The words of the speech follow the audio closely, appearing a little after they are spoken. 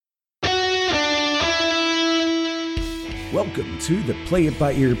Welcome to the Play It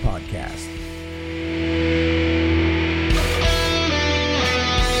By Ear podcast.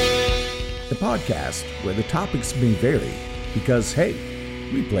 The podcast where the topics may vary because, hey,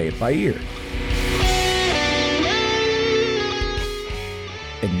 we play it by ear.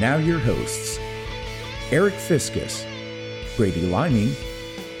 And now your hosts, Eric Fiskus, Brady Liming,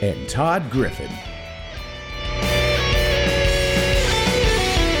 and Todd Griffin.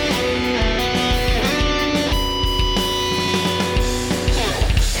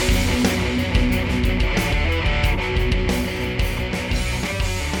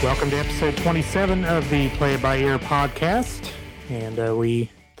 Welcome to episode 27 of the Play It By Ear podcast, and we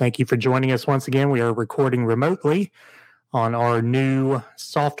thank you for joining us once again. We are recording remotely on our new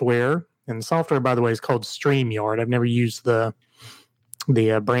software, and the software, by the way, is called StreamYard. I've never used the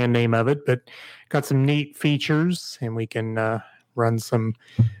brand name of it, but got some neat features, and we can run some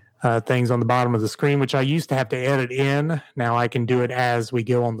things on the bottom of the screen, which I used to have to edit in. Now I can do it as we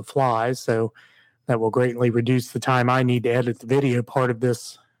go on the fly, so that will greatly reduce the time I need to edit the video part of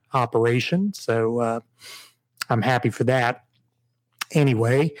this operation. So I'm happy for that.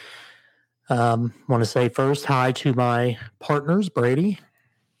 Anyway, want to say first hi to my partners, Brady.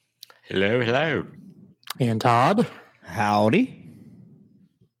 Hello. And Todd. Howdy.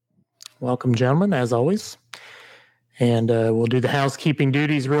 Welcome, gentlemen, as always. And we'll do the housekeeping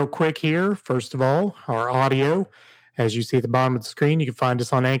duties real quick here. First of all, our audio. As you see at the bottom of the screen, you can find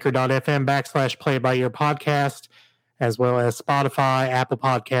us on anchor.fm/Play It By Ear podcast, as well as Spotify, Apple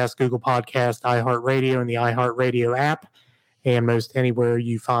Podcasts, Google Podcasts, iHeartRadio, and the iHeartRadio app, and most anywhere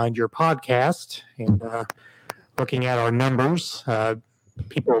you find your podcast. And looking at our numbers,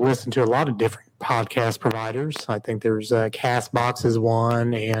 people listen to a lot of different podcast providers. I think there's CastBox is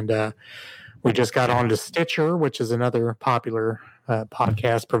one, and we just got on to Stitcher, which is another popular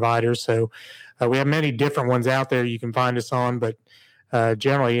podcast provider. So we have many different ones out there you can find us on, but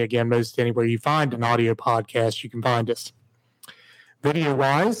generally, again, most anywhere you find an audio podcast, you can find us.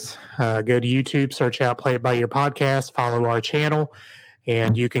 Video-wise, go to YouTube, search out Play It By Ear podcast, follow our channel,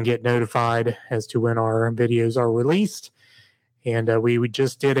 and you can get notified as to when our videos are released. And we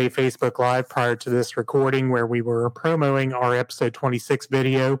just did a Facebook Live prior to this recording where we were promoting our episode 26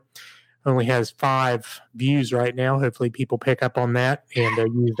 video. Only has 5 views right now. Hopefully people pick up on that and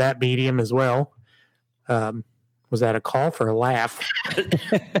use that medium as well. Was that a call for a laugh?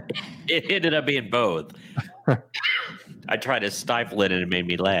 It ended up being both. I tried to stifle it and it made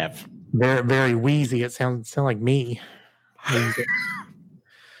me laugh. Very, very wheezy. It sounds like me.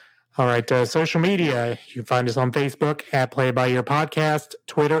 All right. Social media. You can find us on Facebook at Play It By Ear Podcast,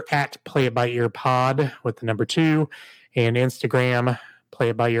 Twitter at Play It By Ear Pod with the number 2, and Instagram Play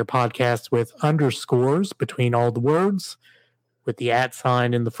It By Ear Podcast with underscores between all the words with the @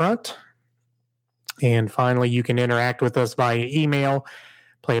 sign in the front. And finally, you can interact with us via email,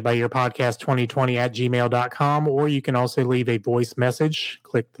 playitbyearpodcast2020@gmail.com, or you can also leave a voice message.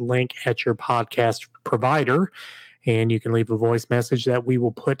 Click the link at your podcast provider, and you can leave a voice message that we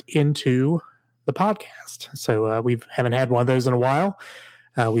will put into the podcast. So we haven't had one of those in a while.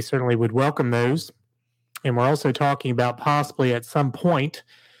 We certainly would welcome those. And we're also talking about possibly at some point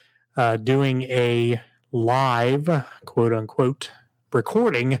doing a live, quote unquote,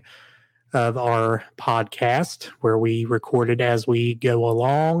 recording of our podcast where we record it as we go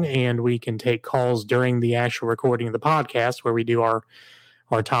along, and we can take calls during the actual recording of the podcast where we do our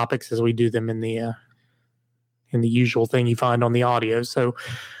topics as we do them in the usual thing you find on the audio. So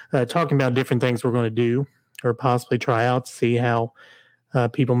talking about different things we're going to do or possibly try out to see how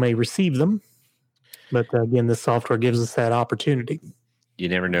people may receive them. But again, this software gives us that opportunity. You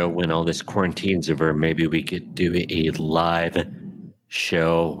never know when all this quarantine's over. Maybe we could do a live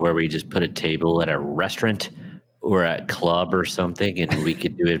show where we just put a table at a restaurant or a club or something, and we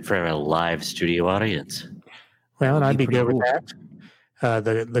could do it for a live studio audience. Well, and I'd be good with that.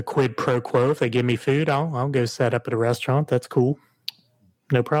 The quid pro quo, if they give me food, I'll go set up at a restaurant. That's cool.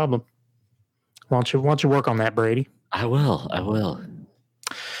 No problem. Why don't you work on that, Brady? I will.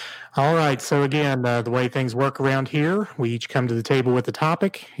 All right. So again, the way things work around here, we each come to the table with a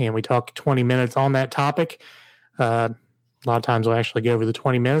topic, and we talk 20 minutes on that topic. A lot of times we'll actually go over the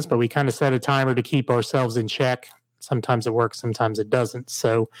 20 minutes, but we kind of set a timer to keep ourselves in check. Sometimes it works, sometimes it doesn't.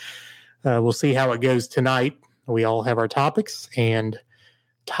 So we'll see how it goes tonight. We all have our topics, and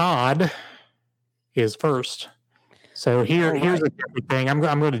Todd is first. So here's the thing. I'm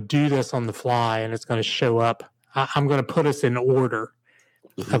going to do this on the fly, and it's going to show up. I'm going to put us in order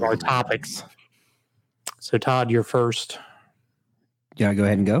of our topics. So Todd, you're first. Do I go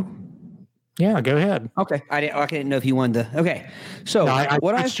ahead and go? Yeah, go ahead. Okay. I didn't know if you wanted to. Okay. So I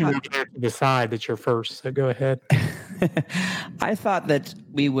want you to decide that you're first. So go ahead. I thought that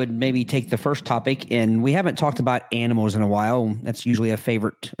we would maybe take the first topic, and we haven't talked about animals in a while. That's usually a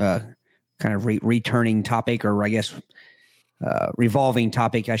favorite kind of returning topic, or I guess revolving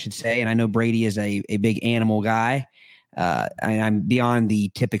topic, I should say. And I know Brady is a big animal guy. I'm beyond the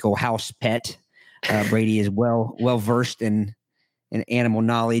typical house pet. Brady is well versed in animal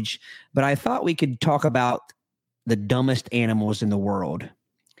knowledge, but I thought we could talk about the dumbest animals in the world.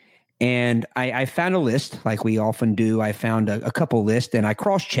 And I found a list, like we often do. I found a couple lists, and I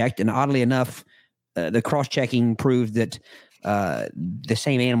cross-checked, and oddly enough, the cross-checking proved that the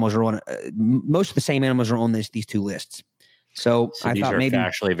same animals are on most of the same animals are on these two lists. So I these thought are maybe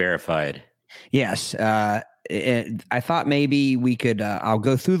factually verified. yes. I thought maybe we could. I'll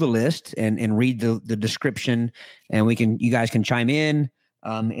go through the list and read the description, and you guys can chime in.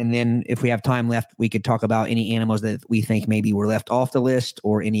 And then if we have time left, we could talk about any animals that we think maybe were left off the list,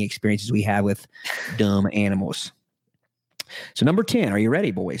 or any experiences we have with dumb animals. So number 10, are you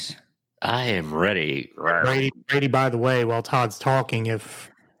ready, boys? I am ready. Brady, by the way, while Todd's talking, if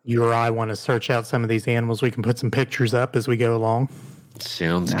you or I want to search out some of these animals, we can put some pictures up as we go along.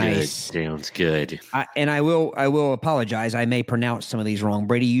 Sounds Nice. good. Sounds good. I will apologize. I may pronounce some of these wrong.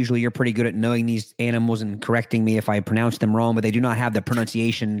 Brady, usually you're pretty good at knowing these animals and correcting me if I pronounce them wrong, but they do not have the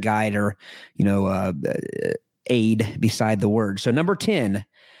pronunciation guide or, aid beside the word. So number 10,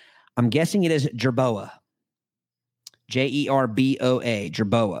 I'm guessing it is jerboa. Jerboa.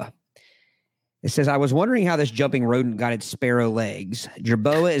 Jerboa. It says, I was wondering how this jumping rodent got its sparrow legs.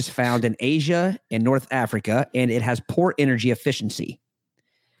 Jerboa is found in Asia and North Africa, and it has poor energy efficiency.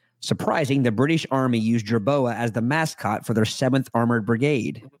 Surprising, the British Army used jerboa as the mascot for their 7th Armored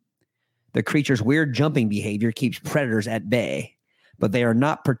Brigade. The creature's weird jumping behavior keeps predators at bay, but they are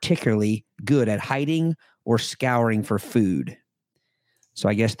not particularly good at hiding or scouring for food. So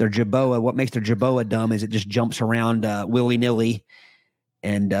I guess their jerboa, what makes their jerboa dumb is it just jumps around willy-nilly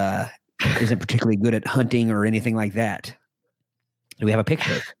and isn't particularly good at hunting or anything like that. Do we have a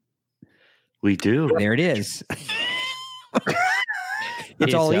picture? We do. There it is.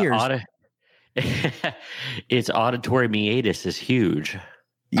 It's all ears. Its auditory meatus is huge.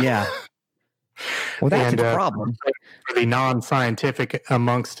 Yeah. Well, that's a problem. For the non-scientific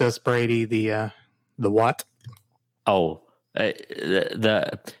amongst us, Brady, the what? Oh, it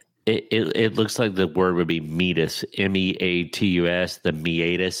looks like the word would be meatus, meatus, the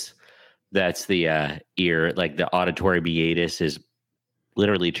meatus. That's the ear. Like the auditory meatus is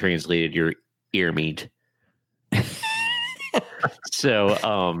literally translated your ear meat. So,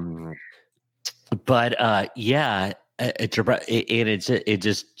 yeah, it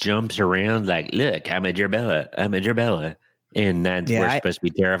just jumps around like, look, I'm a jerboa, and that's we're supposed to be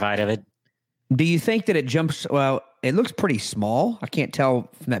terrified of it. Do you think that it jumps? Well, it looks pretty small. I can't tell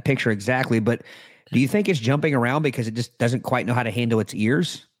from that picture exactly, but do you think it's jumping around because it just doesn't quite know how to handle its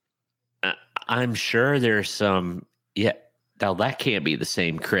ears? I'm sure there's some. Yeah, now that can't be the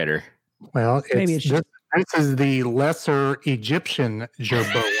same critter. Well, this is the lesser Egyptian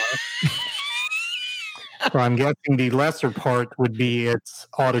jerboa. So I'm guessing the lesser part would be its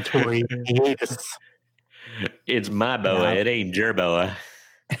auditory meatus. It's my boa. It ain't jerboa.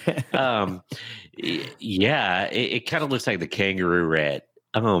 Yeah, it kind of looks like the kangaroo rat.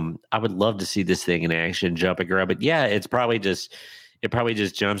 I would love to see this thing in action, jumping around. But yeah, it probably just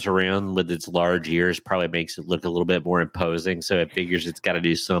jumps around with its large ears. Probably makes it look a little bit more imposing. So it figures it's got to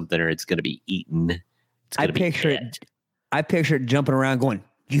do something, or it's going to be eaten. I picture it jumping around, going,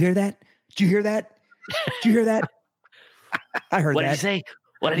 "Did you hear that? Did you hear that? Did you hear that?" I heard what that. Did he say?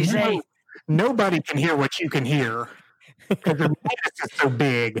 What did he say? Nobody can hear what you can hear because the meatus is so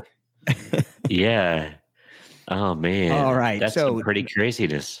big. Yeah. Oh man. All right. That's so some pretty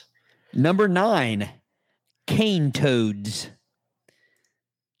craziness. Number 9, cane toads.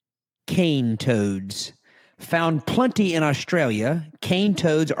 Cane toads. Found plenty in Australia, cane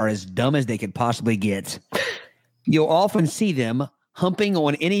toads are as dumb as they could possibly get. You'll often see them humping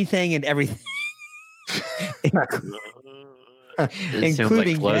on anything and everything,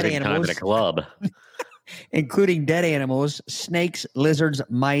 including dead animals. At a club. Including dead animals, snakes, lizards,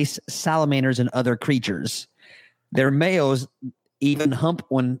 mice, salamanders, and other creatures. Their males even hump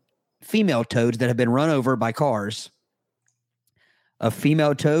on female toads that have been run over by cars. A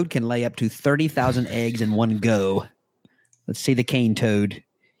female toad can lay up to 30,000 eggs in one go. Let's see the cane toad.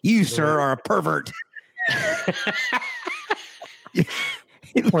 You, sir, are a pervert.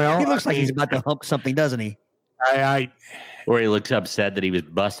 Well, he looks like he's about to hump something, doesn't he? Or he looks upset that he was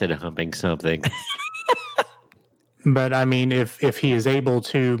busted humping something. But I mean, if he is able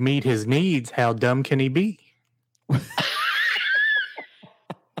to meet his needs, how dumb can he be?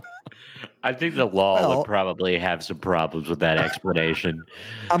 I think the law Well- would probably have some problems with that explanation.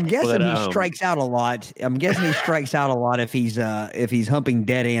 I'm guessing But, he strikes out a lot. I'm guessing he strikes out a lot if he's humping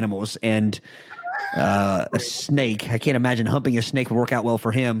dead animals and a snake. I can't imagine humping a snake would work out well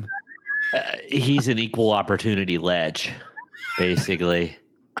for him. He's an equal opportunity ledge, basically.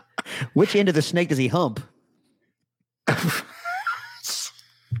 Which end of the snake does he hump?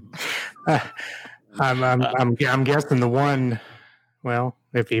 I'm guessing the one. Well,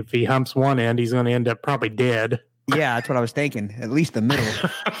 if he humps one end, he's going to end up probably dead. Yeah, that's what I was thinking. At least the middle.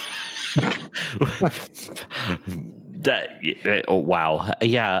 Oh wow,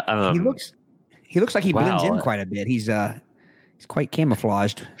 yeah. He looks like he blends in Wow. quite a bit. He's quite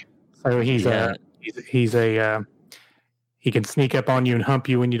camouflaged. So he can sneak up on you and hump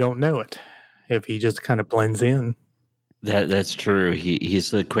you when you don't know it. If he just kind of blends in. That's true.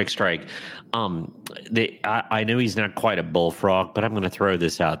 He's the quick strike. I know he's not quite a bullfrog, but I'm going to throw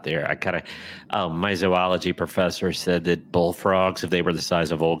this out there. My zoology professor said that bullfrogs, if they were the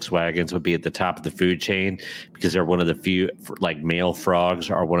size of Volkswagens, would be at the top of the food chain because they're one of the few, like male frogs,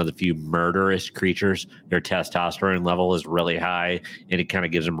 are one of the few murderous creatures. Their testosterone level is really high, and it kind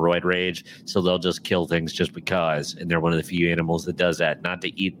of gives them roid rage. So they'll just kill things just because, and they're one of the few animals that does that. Not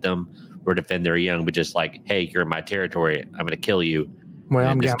to eat them or defend their young, but just like, hey, you're in my territory, I'm going to kill you. Well,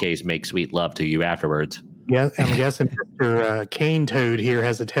 in this case, make sweet love to you afterwards. Yeah, I'm guessing Mr. Cane Toad here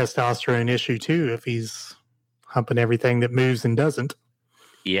has a testosterone issue too. If he's humping everything that moves and doesn't.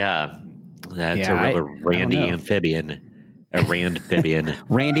 Yeah, that's Yeah, a Randy know. amphibian, a Randphibian.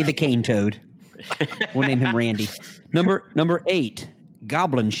 Randy the cane toad. We'll name him Randy. Number 8,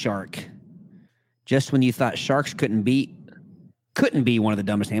 goblin shark. Just when you thought sharks couldn't be one of the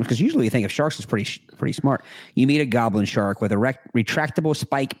dumbest animals, because usually you think of sharks as pretty smart. You meet a goblin shark with a retractable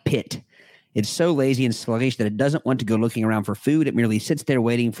spike pit. It's so lazy and sluggish that it doesn't want to go looking around for food. It merely sits there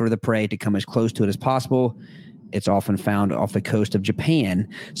waiting for the prey to come as close to it as possible. It's often found off the coast of Japan.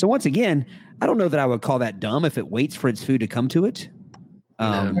 So once again, I don't know that I would call that dumb if it waits for its food to come to it.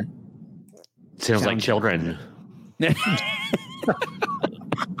 Sounds like children.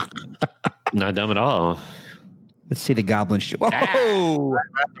 Not dumb at all. Let's see the goblin shark. Oh,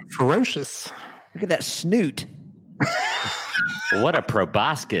 Ferocious. look at that snoot. What a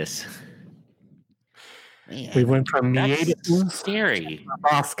proboscis. We went from That's meatus scary. to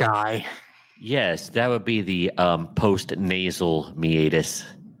boss guy. Yes, that would be the post-nasal meatus.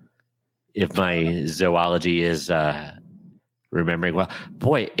 If my zoology is remembering well.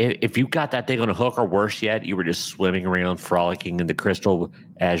 Boy, if you got that thing on a hook, or worse yet, you were just swimming around, frolicking in the crystal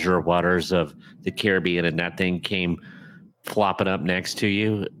azure waters of the Caribbean, and that thing came flopping up next to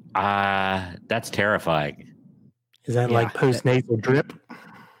you, that's terrifying. Is that like post nasal drip?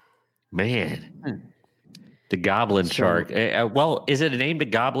 Man. The goblin shark. Well, is it named a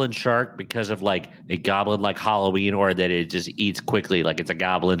goblin shark because of like a goblin like Halloween, or that it just eats quickly like it's a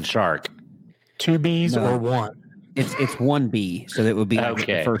goblin shark? 2 B's No. or 1? It's 1B, so that would be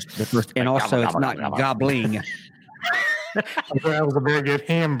Okay. the first, and also it's not gobbling. That was a very good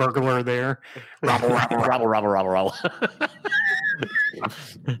hamburglar there. Robble, robble.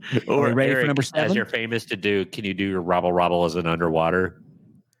 Or we ready for Eric, number as 7? you're famous to do, can you do your robble as an underwater?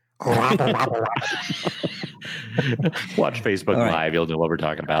 Watch Facebook All right. Live. You'll know what we're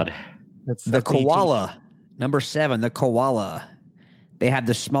talking about. The koala, number 7, the koala. They have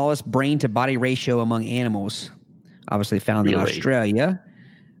the smallest brain to body ratio among animals, obviously found in Really? Australia.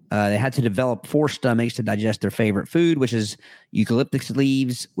 They had to develop 4 stomachs to digest their favorite food, which is eucalyptus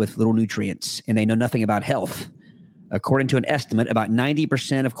leaves with little nutrients, and they know nothing about health. According to an estimate, about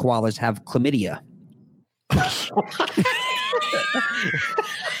 90% of koalas have chlamydia.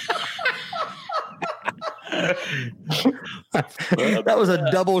 That was a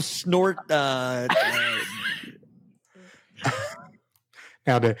double snort. Now,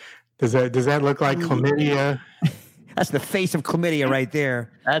 does that look like chlamydia? That's the face of chlamydia right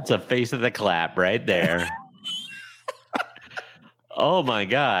there. That's a face of the clap right there. Oh my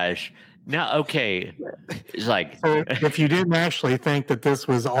gosh. Now, okay. It's like, So if you didn't actually think that this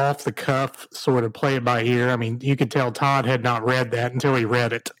was off the cuff, sort of play it by ear, I mean, you could tell Todd had not read that until he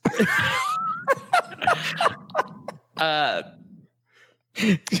read it.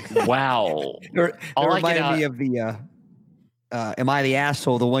 wow. It All I reminded can- me of the "Am I the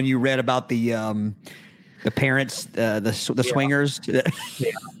Asshole?" The one you read about the parents, the swingers.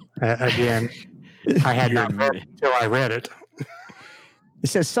 Again, I had not read it until I read it. It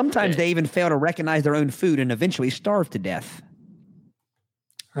says sometimes they even fail to recognize their own food and eventually starve to death.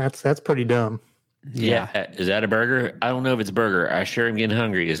 That's pretty dumb. Yeah. Is that a burger? I don't know if it's a burger. I sure am getting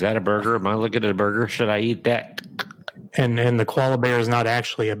hungry. Is that a burger? Am I looking at a burger? Should I eat that? And the koala bear is not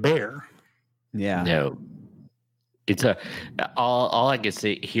actually a bear. Yeah. No. It's all I can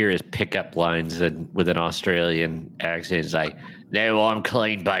see here is pickup lines and with an Australian accent. It's like, no, I'm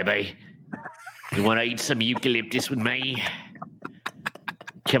clean, baby. You want to eat some eucalyptus with me?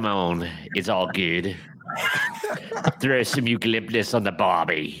 Come on, it's all good. Throw some eucalyptus on the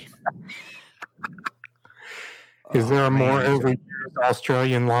barbie. Is there a more overused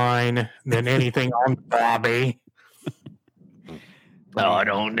Australian line than anything on the barbie? Oh, I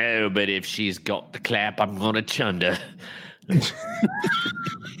don't know, but if she's got the clap, I'm gonna chunder. I'm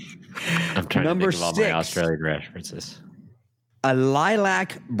trying Number to think of all 6. my Australian references. A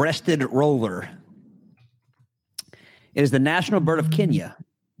lilac-breasted roller. It is the national bird of Kenya.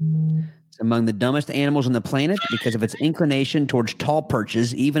 It's among the dumbest animals on the planet because of its inclination towards tall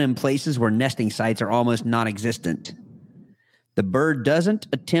perches, even in places where nesting sites are almost non-existent. The bird doesn't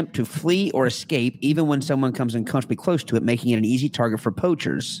attempt to flee or escape, even when someone comes uncomfortably close to it, making it an easy target for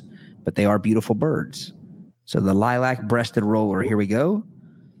poachers. But they are beautiful birds. So the lilac-breasted roller. Here we go.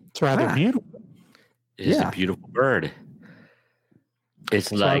 It's rather beautiful. It is a beautiful bird.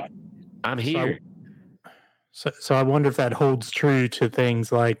 It's like, I'm here. So I wonder if that holds true to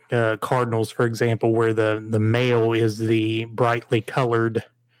things like cardinals, for example, where the male is the brightly colored.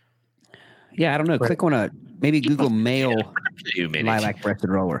 Yeah, I don't know. Click on maybe Google male lilac-breasted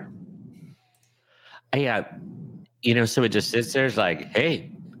roller. Yeah, so it just sits there. It's like,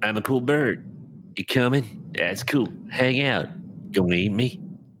 hey, I'm a cool bird. You coming? That's cool. Hang out. Gonna eat me?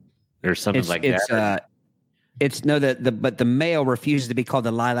 Or something like that. But the male refuses to be called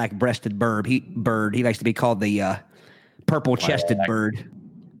the lilac-breasted bird. He likes to be called the purple-chested bird.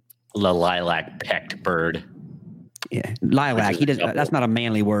 The lilac-pecked bird. Yeah, lilac. He does. That's not a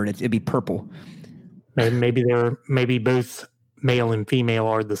manly word. It'd be purple. Maybe both male and female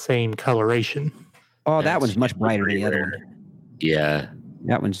are the same coloration. Oh, that one's much brighter than the other one. Yeah,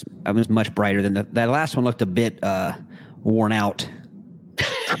 that one's much brighter than that last one. Looked a bit worn out.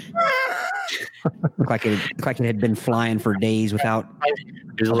 Looked like it had been flying for days without.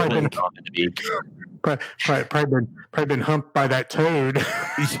 Probably been humped by that toad.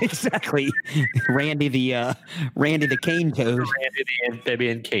 Exactly, Randy the cane toad. Randy the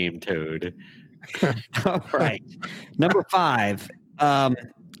amphibian cane toad. All right, number 5. Kakapo,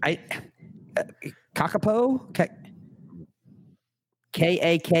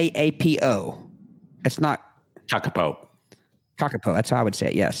 Kakapo. It's not Kakapo. Kakapo. That's how I would say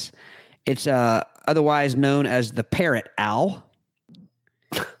it. Yes, it's otherwise known as the parrot owl.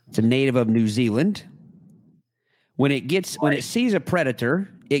 It's a native of New Zealand. When it sees a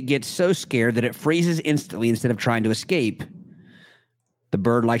predator, it gets so scared that it freezes instantly instead of trying to escape. The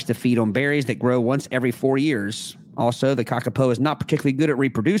bird likes to feed on berries that grow once every 4 years. Also, the kakapo is not particularly good at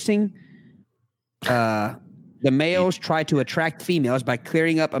reproducing. The males try to attract females by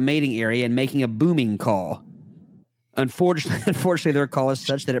clearing up a mating area and making a booming call. Unfortunately, their call is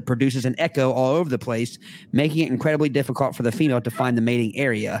such that it produces an echo all over the place, making it incredibly difficult for the female to find the mating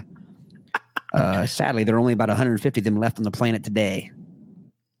area. Sadly, there are only about 150 of them left on the planet today.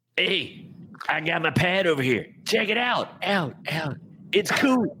 Hey, I got my pad over here. Check it out. Out. It's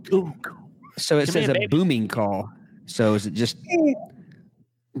cool. So it says a booming call. So is it just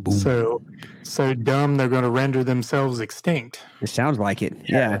boom? So dumb they're going to render themselves extinct. It sounds like it.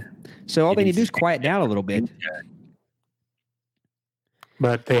 Yeah. So all they need to do is quiet down a little bit.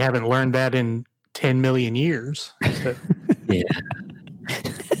 But they haven't learned that in 10 million years. So. Yeah.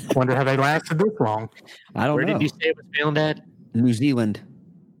 Wonder how they lasted this long. I don't know. Where did you say it was found at? New Zealand.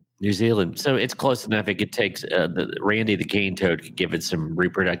 So it's close enough. It takes Randy the cane toad could give it some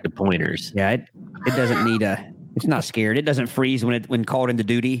reproductive pointers. Yeah, it doesn't need it's not scared. It doesn't freeze when called into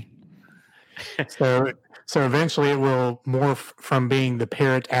duty. So eventually it will morph from being the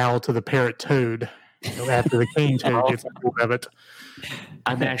parrot owl to the parrot toad after the cane toad gets hold of it.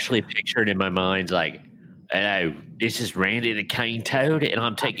 I'm actually picturing in my mind like, hello, this is Randy the cane toad, and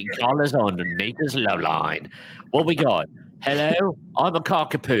I'm taking callers on the Nature's Low Line. What we got? Hello, I'm a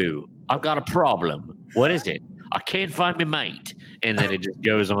cockapoo. I've got a problem. What is it? I can't find my mate. And then it just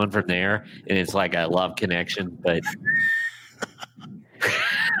goes on from there, and it's like a love connection. But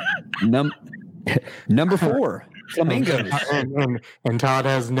number 4, flamingos. And Todd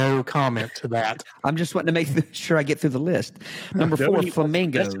has no comment to that. I'm just wanting to make sure I get through the list. Number 4,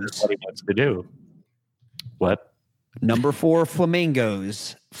 flamingos. What he wants to do. What? Number 4,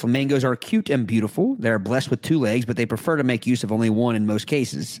 flamingos. Flamingos are cute and beautiful. They are blessed with 2 legs, but they prefer to make use of only one in most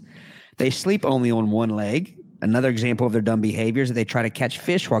cases. They sleep only on one leg. Another example of their dumb behavior is that they try to catch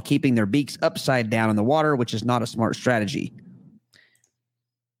fish while keeping their beaks upside down in the water, which is not a smart strategy.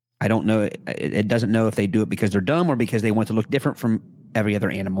 I don't know. It doesn't know if they do it because they're dumb or because they want to look different from every other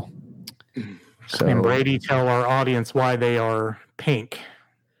animal. So, And Brady, tell our audience why they are pink.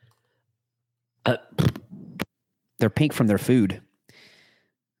 they're pink from their food.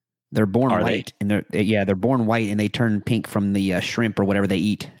 They're born white, and they're born white, and they turn pink from the shrimp or whatever they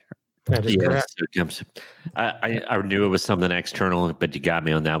eat. That is correct. I knew it was something external, but you got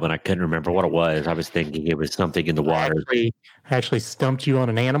me on that one. I couldn't remember what it was. I was thinking it was something in the water. Actually stumped you on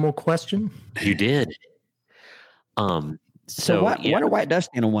an animal question. You did. So why do white doves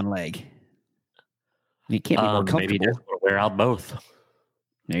stand on one leg? You can't be more comfortable. Maybe just wear out both.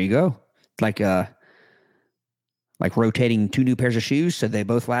 There you go. Like rotating 2 new pairs of shoes so they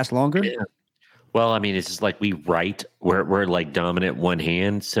both last longer. Yeah. Well, I mean, it's just like we write. We're like dominant one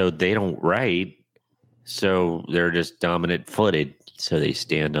hand, so they don't write. So they're just dominant footed, so they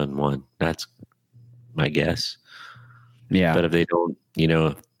stand on one. That's my guess. Yeah. But if they don't,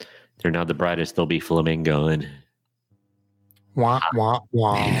 they're not the brightest, they'll be flamingoing. Wah, wah,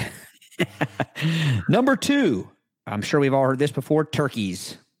 wah. Number 2. I'm sure we've all heard this before.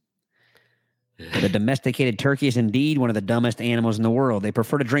 Turkeys. The domesticated turkey is indeed one of the dumbest animals in the world. They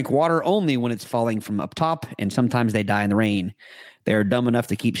prefer to drink water only when it's falling from up top, and sometimes they die in the rain. They are dumb enough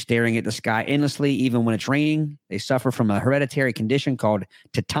to keep staring at the sky endlessly, even when it's raining. They suffer from a hereditary condition called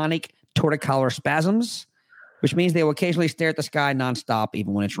tetanic torticolor spasms, which means they will occasionally stare at the sky nonstop,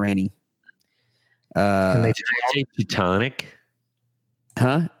 even when it's raining. Did you say tetanic?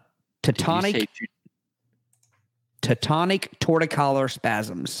 Huh? Tetanic torticolor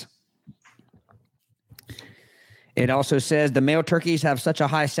spasms. It also says the male turkeys have such a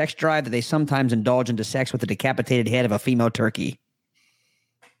high sex drive that they sometimes indulge into sex with the decapitated head of a female turkey.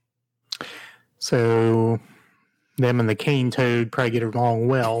 So them and the cane toad probably get along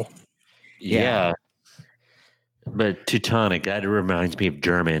well. Yeah. But Teutonic, that reminds me of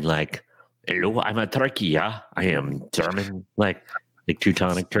German. Like, hello, I'm a turkey, yeah? I am German. Like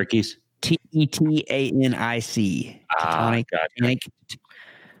Teutonic turkeys. Tetanic. Teutonic. Gotcha.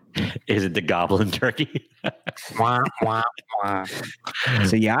 Is it the goblin turkey? Wah, wah, wah.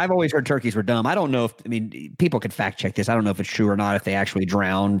 So, yeah, I've always heard turkeys were dumb. I don't know people could fact check this. I don't know if it's true or not, if they actually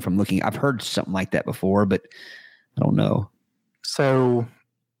drown from looking. I've heard something like that before, but I don't know. So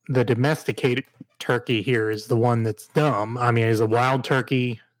the domesticated turkey here is the one that's dumb. I mean, is a wild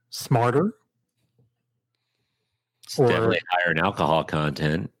turkey smarter? It's definitely higher in alcohol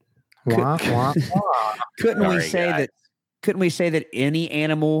content. Wah, wah, wah. Couldn't we say that any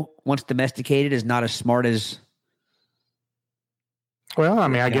animal, once domesticated, is not as smart as? Well, I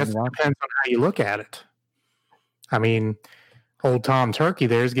mean, I guess it depends on how you look at it. I mean, old Tom Turkey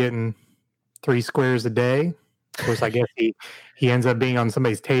there's getting 3 squares a day. Of course, I guess he ends up being on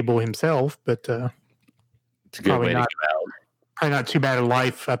somebody's table himself, but it's a good way to go out. Probably not too bad a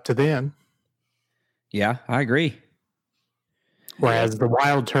life up to then. Yeah, I agree. Whereas the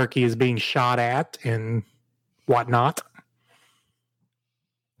wild turkey is being shot at and whatnot.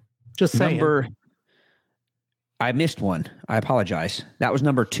 Just saying. I missed one. I apologize. That was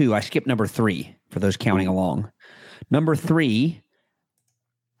number 2. I skipped number 3 for those counting along. Number 3,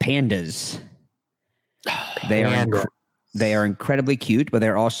 pandas. They are incredibly cute, but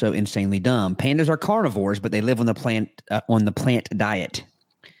they're also insanely dumb. Pandas are carnivores, but they live on the plant diet.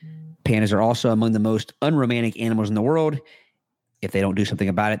 Pandas are also among the most unromantic animals in the world. If they don't do something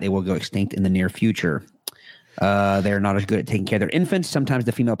about it, they will go extinct in the near future. They're not as good at taking care of their infants. Sometimes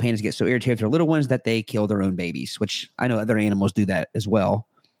the female pandas get so irritated with their little ones that they kill their own babies, which I know other animals do that as well,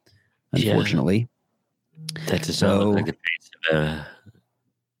 unfortunately. Yeah. That's a sound like the face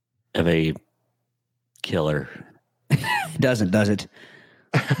of a killer. Doesn't, does it?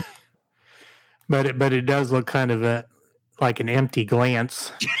 But it does look kind of like an empty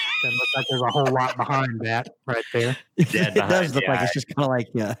glance. It looks like there's a whole lot behind that right there. It does look like it's just kind of like,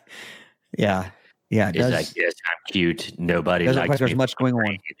 yeah. It does. Like, yes, I'm cute. Nobody doesn't likes look like there's me. much going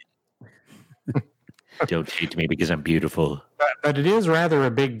on. Don't hate me because I'm beautiful. But it is rather a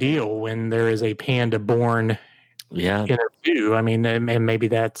big deal when there is a panda born in a zoo. I mean, and maybe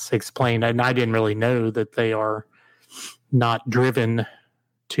that's explained. And I didn't really know that they are not driven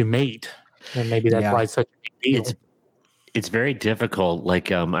to mate. And maybe that's why it's such a big deal. It's very difficult.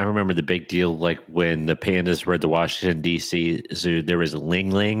 Like, I remember the big deal, like when the pandas were at the Washington, D.C. zoo, there was a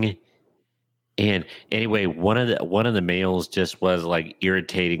Ling Ling. And anyway, one of the males just was like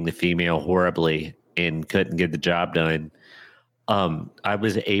irritating the female horribly and couldn't get the job done. I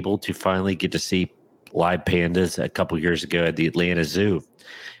was able to finally get to see live pandas a couple years ago at the Atlanta Zoo.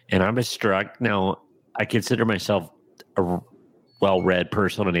 And I was struck. Now, I consider myself a well-read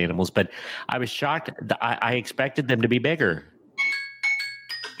person on animals, but I was shocked. I expected them to be bigger.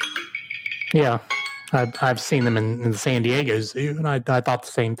 Yeah, I've seen them in the San Diego Zoo, and I thought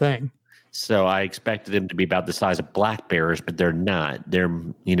the same thing. So I expected them to be about the size of black bears, but they're not. They're,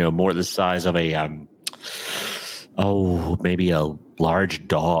 more the size of maybe a large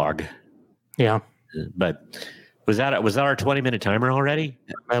dog. Yeah. But was that our 20-minute timer already?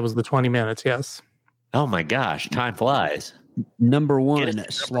 That was the 20 minutes, yes. Oh my gosh, time flies. Number one, Yes,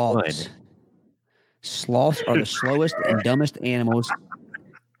 number sloths. one. Sloths are the slowest and dumbest animals.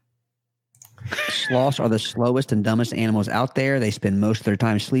 Sloths are the slowest and dumbest animals out there. They spend most of their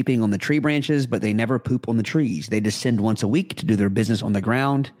time sleeping on the tree branches, but they never poop on the trees. They descend once a week to do their business on the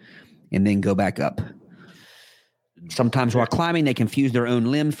ground and then go back up. Sometimes while climbing, they confuse their own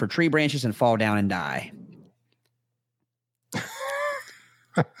limbs for tree branches and fall down and die.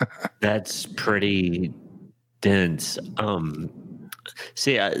 That's pretty dense.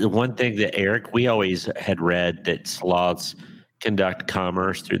 See, the one thing that Eric, we always had read that sloths conduct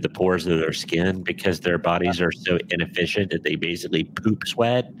commerce through the pores of their skin because their bodies are so inefficient that they basically poop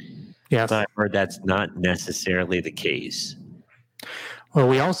sweat. Yes. But I've heard that's not necessarily the case. Well,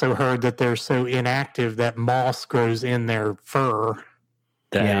 we also heard that they're so inactive that moss grows in their fur.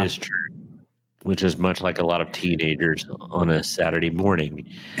 That is true, which is much like a lot of teenagers on a Saturday morning.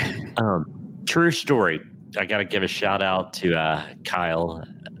 True story. I got to give a shout out to Kyle.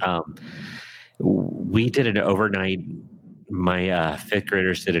 We did an overnight. My fifth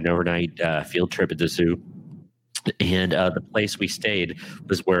graders did an overnight field trip at the zoo, and the place we stayed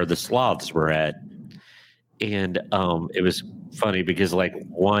was where the sloths were at. And it was funny because like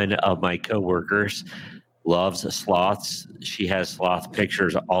one of my coworkers loves sloths. She has sloth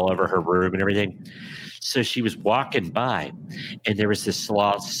pictures all over her room and everything. So she was walking by, and there was this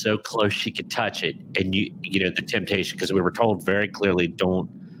sloth so close she could touch it. And the temptation, because we were told very clearly, don't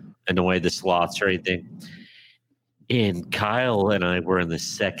annoy the sloths or anything. And Kyle and I were in the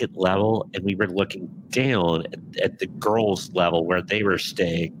second level, and we were looking down at the girls' level where they were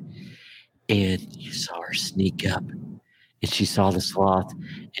staying. And you saw her sneak up, and she saw the sloth,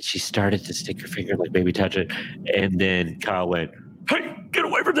 and she started to stick her finger, like maybe touch it. And then Kyle went, "Hey, get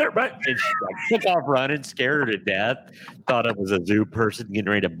away from there, man!" And she took off running, scared her to death. Thought it was a zoo person getting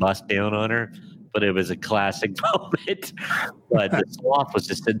ready to bust down on her. But it was a classic moment. But the sloth was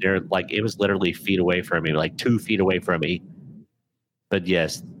just sitting there, like it was literally feet away from me, like 2 feet away from me. But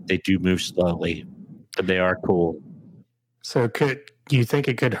yes, they do move slowly, but they are cool. So do you think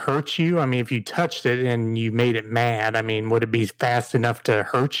it could hurt you? I mean, if you touched it and you made it mad, I mean, would it be fast enough to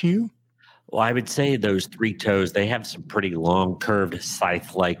hurt you? Well, I would say those 3 toes, they have some pretty long, curved,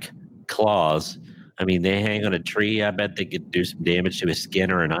 scythe-like claws. I mean, they hang on a tree. I bet they could do some damage to a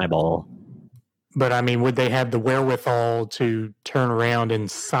skin or an eyeball. But I mean, would they have the wherewithal to turn around and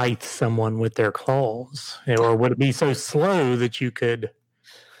scythe someone with their claws? Or would it be so slow that you could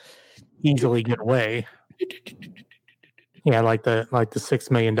easily get away? Yeah, like the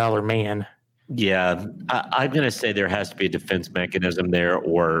 $6 million man. Yeah, I'm going to say there has to be a defense mechanism there,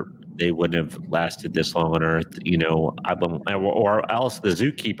 or they wouldn't have lasted this long on Earth. Or else the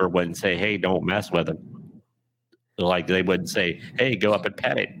zookeeper wouldn't say, "Hey, don't mess with him." Like they wouldn't say, "Hey, go up and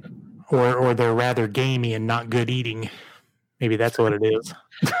pet it." Or they're rather gamey and not good eating. Maybe that's what it is.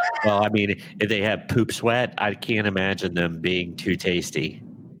 Well, I mean, if they have poop sweat, I can't imagine them being too tasty.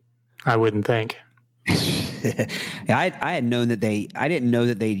 I wouldn't think. I had known that I didn't know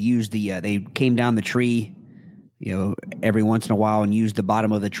that they'd use they came down the tree, every once in a while and used the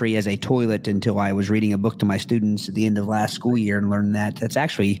bottom of the tree as a toilet until I was reading a book to my students at the end of last school year and learned that. That's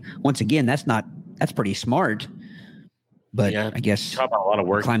actually, once again, that's pretty smart. But yeah, I guess talk about a lot of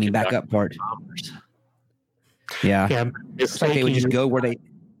work climbing back up part. Yeah. It's like they would just go where they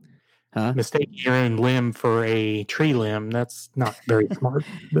mistaking your own limb for a tree limb. That's not very smart.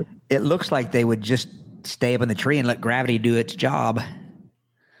 But it looks like they would just stay up in the tree and let gravity do its job.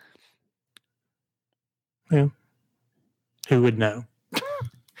 Yeah. Who would know?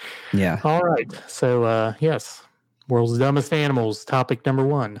 Yeah. All right. So, yes. World's Dumbest Animals, topic number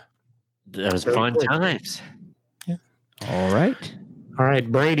 1. That was fun times. Yeah. All right. All right,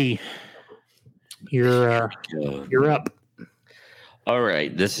 Brady. You're up. All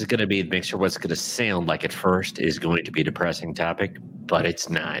right. This is going to be a mixture. What's going to sound like at first is going to be a depressing topic, but it's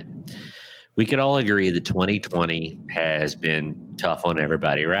not. We can all agree that 2020 has been tough on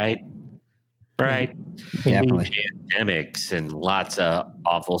everybody, right? Right. Definitely. Pandemics and lots of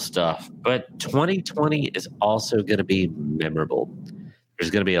awful stuff. But 2020 is also going to be memorable. There's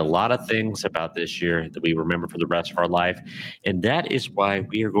going to be a lot of things about this year that we remember for the rest of our life. And that is why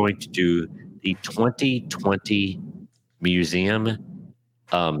we are going to do the 2020 museum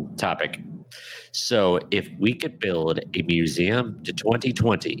topic. So if we could build a museum to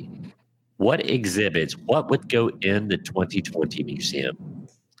 2020, what exhibits, what would go in the 2020 museum?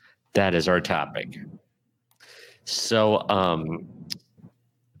 That is our topic. So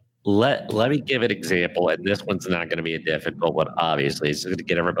let me give an example, and this one's not going to be a difficult one, obviously. It's going to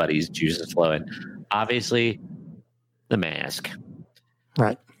get everybody's juices flowing. Obviously, the mask.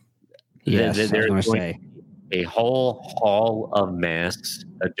 Right. Yes, I was going to say. A whole haul of masks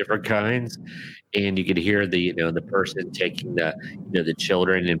of different kinds, and you could hear the person taking the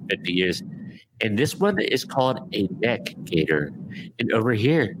children in 50 years. And this one is called a neck gaiter. And over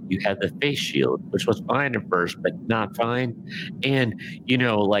here, you have the face shield, which was fine at first, but not fine. And,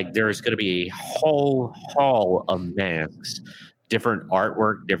 there's going to be a whole haul of masks, different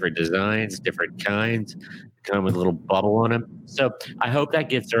artwork, different designs, different kinds, come with a little bubble on them. So I hope that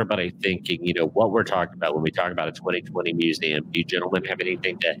gets everybody thinking, what we're talking about when we talk about a 2020 museum. Do you gentlemen have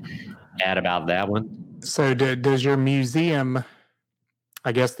anything to add about that one? So does your museum...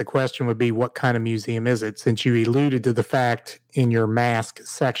 I guess the question would be, what kind of museum is it? Since you alluded to the fact in your mask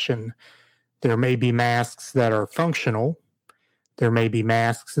section, there may be masks that are functional. There may be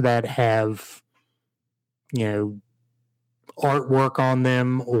masks that have, artwork on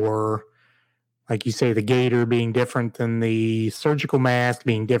them, or like you say, the gaiter being different than the surgical mask,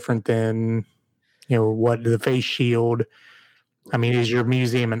 being different than, what the face shield. I mean, is your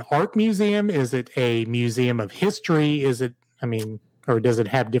museum an art museum? Is it a museum of history? Or does it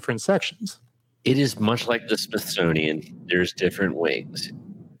have different sections? It is much like the Smithsonian. There's different wings.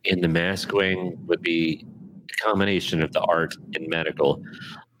 And the mask wing would be a combination of the art and medical.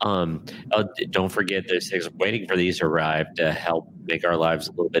 Don't forget those things. I'm waiting for these to arrive to help make our lives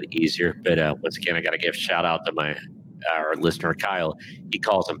a little bit easier. But once again, I got to give a shout out to our listener, Kyle. He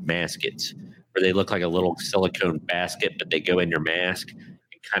calls them maskets, where they look like a little silicone basket, but they go in your mask.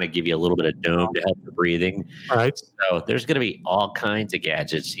 Kind of give you a little bit of dome to help your breathing. All right. So there's going to be all kinds of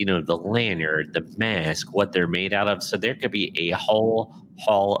gadgets, the lanyard, the mask, what they're made out of. So there could be a whole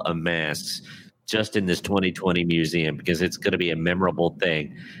haul of masks just in this 2020 museum, because it's going to be a memorable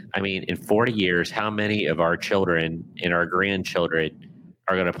thing. I mean, in 40 years, how many of our children and our grandchildren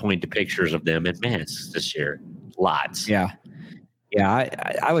are going to point to pictures of them in masks this year? Lots. Yeah. Yeah.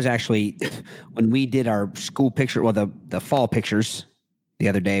 I was actually, when we did our school picture, well, the fall pictures the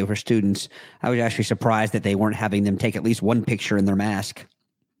other day for students, I was actually surprised that they weren't having them take at least one picture in their mask.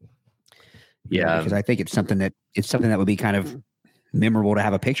 Yeah, because I think it's something that would be kind of memorable to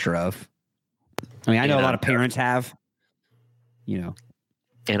have a picture of. I mean, I know a lot of parents have, and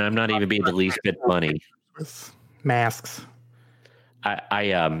I'm not even being the least bit funny with masks.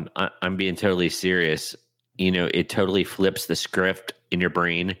 I'm being totally serious. It totally flips the script in your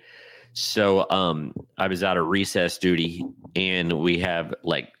brain. So I was out of recess duty, and we have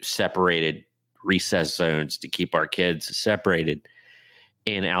separated recess zones to keep our kids separated.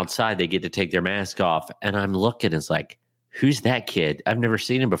 And outside, they get to take their mask off. And I'm looking, it's like, who's that kid? I've never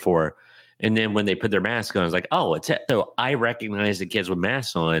seen him before. And then when they put their mask on, I was like, oh, it's it. So I recognize the kids with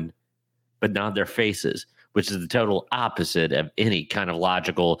masks on, but not their faces, which is the total opposite of any kind of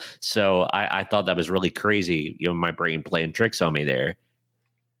logical. So I thought that was really crazy. My brain playing tricks on me there.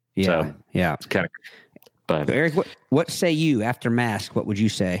 Yeah, so, yeah. It's kind of. But so Eric, what say you after mask? What would you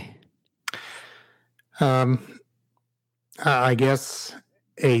say? I guess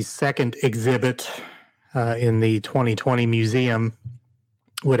a second exhibit in the 2020 museum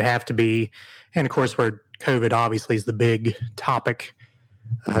would have to be, and of course, where COVID obviously is the big topic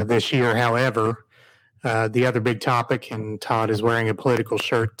this year. However, the other big topic, and Todd is wearing a political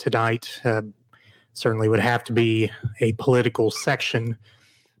shirt tonight, certainly would have to be a political section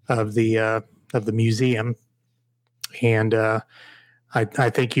of the museum. And I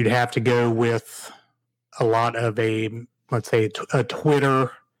think you'd have to go with a lot of let's say a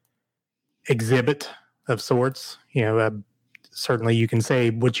Twitter exhibit of sorts. Certainly you can say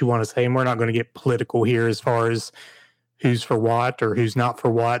what you want to say, and we're not going to get political here as far as who's for what or who's not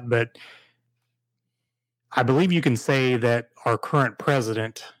for what, but I believe you can say that our current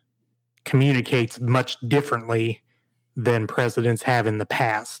president communicates much differently than presidents have in the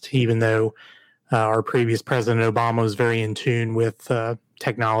past, even though our previous President Obama was very in tune with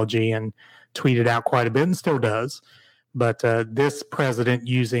technology and tweeted out quite a bit and still does. But this president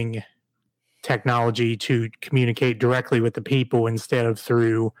using technology to communicate directly with the people instead of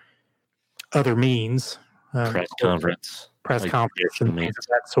through other means. Press conference and things of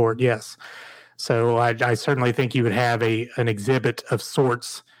that sort, yes. So I certainly think you would have an exhibit of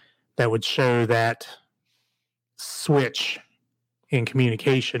sorts that would show that switch in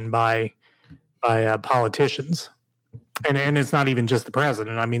communication by politicians, and it's not even just the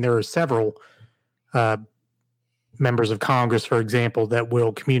president. I mean, there are several members of Congress, for example, that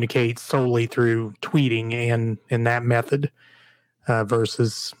will communicate solely through tweeting and in that method.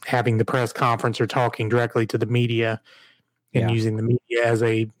 versus having the press conference or talking directly to the media and using the media as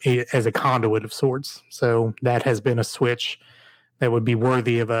a conduit of sorts. So that has been a switch that would be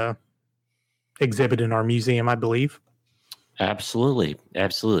worthy of a exhibit in our museum, I believe. Absolutely.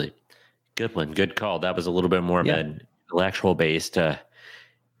 Good one. Good call. That was a little bit more of an intellectual based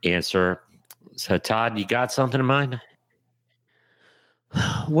answer. So, Todd, you got something in mind?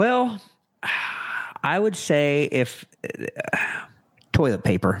 Well, I would say if toilet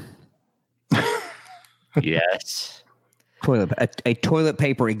paper. Yes. A toilet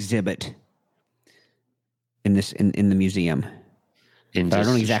paper exhibit in the museum. I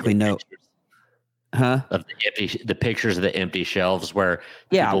don't exactly know. Huh? Of the pictures of the empty shelves where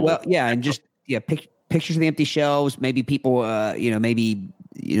pictures of the empty shelves. Maybe people,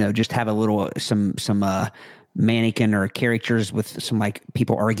 just have a little some mannequin or characters with some like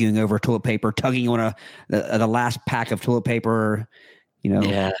people arguing over toilet paper, tugging on the last pack of toilet paper.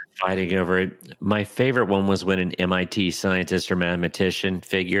 Fighting over it. My favorite one was when an MIT scientist or mathematician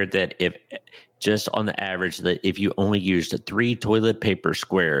figured that if just on the average that if you only used 3 toilet paper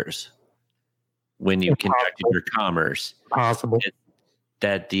squares when you conducted your commerce,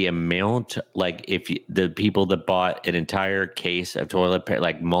 that the amount, like the people that bought an entire case of toilet paper,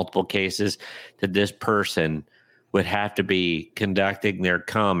 like multiple cases, that this person would have to be conducting their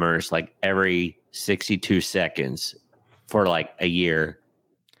commerce like every 62 seconds for like a year.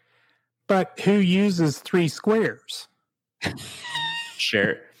 But who uses 3 squares?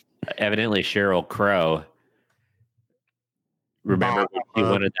 Evidently Sheryl Crow. Remember when she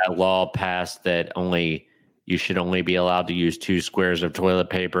wanted that law passed that you should only be allowed to use 2 squares of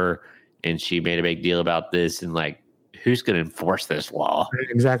toilet paper, and she made a big deal about this, and like, who's going to enforce this law?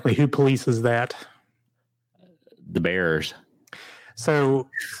 Exactly. Who polices that? The bears. So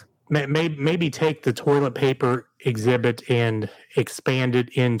maybe take the toilet paper exhibit and expand it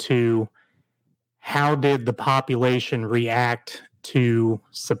into how did the population react to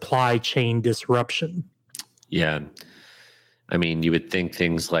supply chain disruption? Yeah. I mean, you would think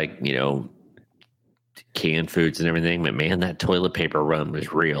things like, canned foods and everything, but man, that toilet paper run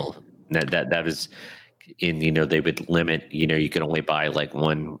was real. That was they would limit, you could only buy like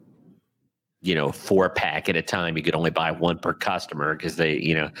one, 4-pack at a time. You could only buy one per customer because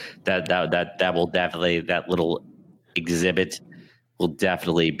they, that will definitely, that little exhibit will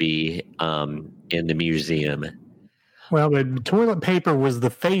definitely be in the museum. Well, the toilet paper was the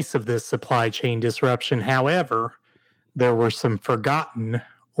face of this supply chain disruption. However, there were some forgotten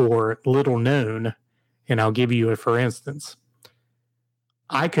or little known, and I'll give you a for instance.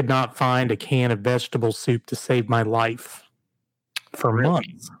 I could not find a can of vegetable soup to save my life for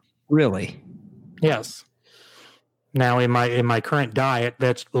months. Really? Yes. Now, in my current diet,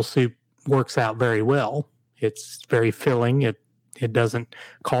 vegetable soup works out very well. It's very filling. It doesn't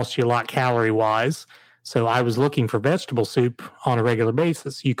cost you a lot calorie-wise. So I was looking for vegetable soup on a regular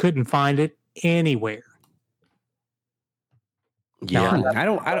basis. You couldn't find it anywhere. Yeah, I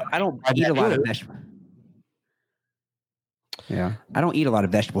don't eat a lot of vegetable. Yeah, I don't eat a lot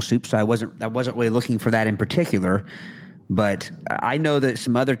of vegetable soup, so I wasn't really looking for that in particular. But I know that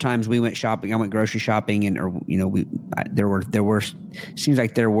some other times we went shopping. I went grocery shopping, and there were seems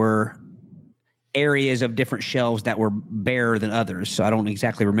like there were areas of different shelves that were barer than others. So I don't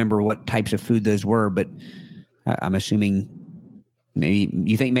exactly remember what types of food those were, but I'm assuming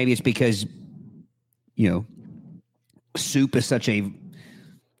maybe it's because soup is such a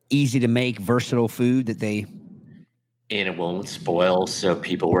easy to make, versatile food that and it won't spoil. So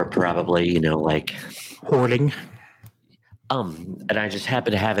people were probably, like hoarding. And I just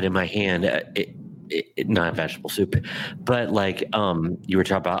happen to have it in my hand. Not vegetable soup, but like you were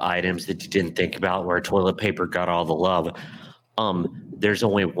talking about items that you didn't think about where toilet paper got all the love. There's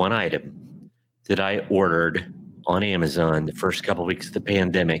only one item that I ordered on Amazon the first couple of weeks of the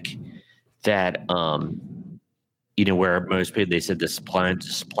pandemic that where most people, they said the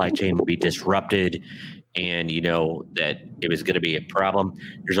supply chain will be disrupted and that it was going to be a problem.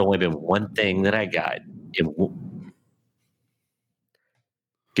 There's only been one thing that I got.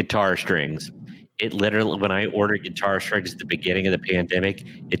 Guitar strings. It literally, when I ordered guitar strings at the beginning of the pandemic,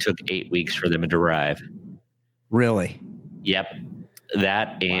 it took 8 weeks for them to arrive. Really? Yep.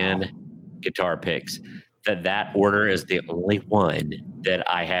 That and guitar picks. That order is the only one that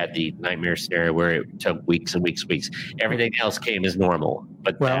I had the nightmare scenario where it took weeks and weeks and weeks. Everything else came as normal.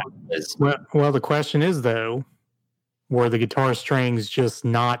 But the question is, though, were the guitar strings just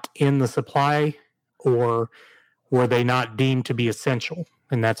not in the supply, or were they not deemed to be essential?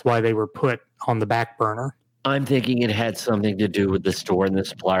 And that's why they were put on the back burner. I'm thinking it had something to do with the store and the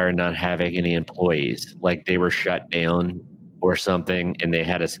supplier not having any employees. Like they were shut down or something, and they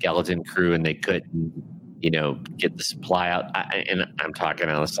had a skeleton crew and they couldn't, get the supply out. And I'm talking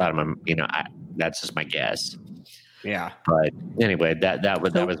on the side of my, that's just my guess. Yeah. But anyway, that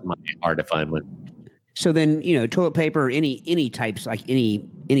was my hard to find one. So then, toilet paper, any types, like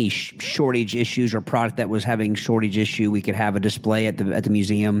any shortage issues or product that was having shortage issue, we could have a display at the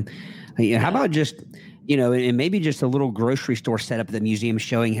museum. How about just, and maybe just a little grocery store set up at the museum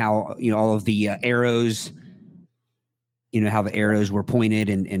showing how, all of the arrows, how the arrows were pointed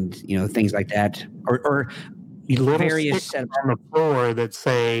and things like that, or little various sticks on the floor that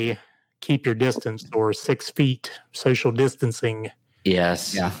say keep your distance or 6 feet social distancing.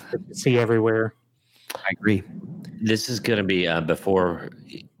 Yes. Yeah. See everywhere. I agree. This is going to be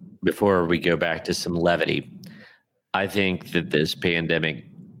before we go back to some levity. I think that this pandemic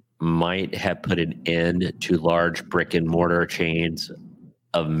might have put an end to large brick and mortar chains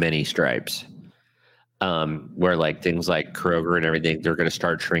of many stripes, where like things like Kroger and everything, they're going to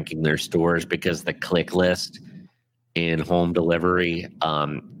start shrinking their stores because the click list and home delivery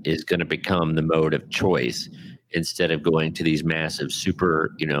is going to become the mode of choice instead of going to these massive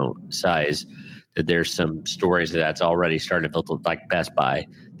super size. That there's some stories that's already starting to look like Best Buy.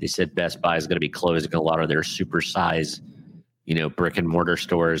 They said Best Buy is going to be closing a lot of their super size, brick and mortar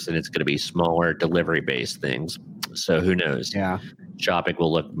stores, and it's going to be smaller delivery based things. So who knows? Yeah. Shopping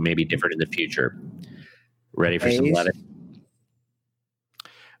will look maybe different in the future. Ready for some lettuce?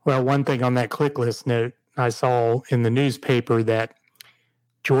 Well, one thing on that click list note, I saw in the newspaper that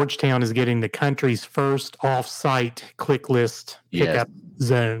Georgetown is getting the country's first off-site click list pickup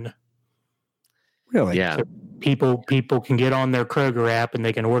zone. Really? Yeah. So people can get on their Kroger app and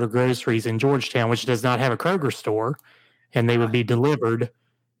they can order groceries in Georgetown, which does not have a Kroger store, and they would be delivered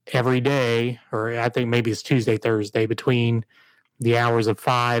every day, or I think maybe it's Tuesday, Thursday, between the hours of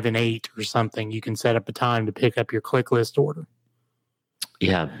 5 and 8 or something. You can set up a time to pick up your click list order.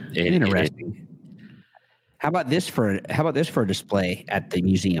 Yeah. Interesting. How about this for a display at the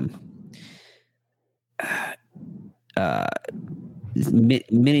museum?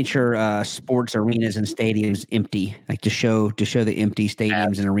 Miniature sports arenas and stadiums empty, like to show the empty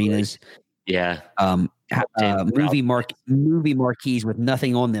stadiums and arenas. Yeah. Movie marquees with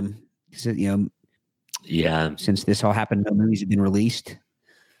nothing on them. So, yeah. Since this all happened, no movies have been released.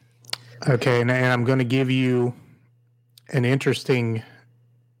 Okay, and I'm going to give you an interesting,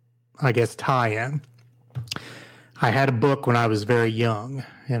 I guess, tie-in. I had a book when I was very young,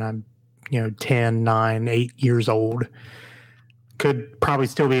 and I'm 10, 9, 8 years old. Could probably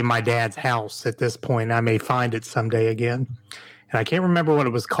still be in my dad's house at this point. I may find it someday again. And I can't remember what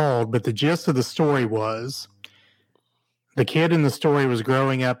it was called, but the gist of the story was the kid in the story was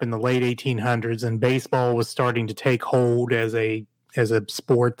growing up in the late 1800s, and baseball was starting to take hold as a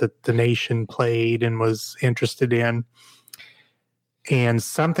sport that the nation played and was interested in. And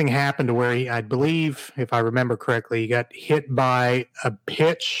something happened to where I believe, if I remember correctly, he got hit by a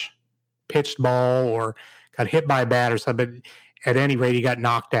pitched ball or got hit by a bat or something. At any rate, he got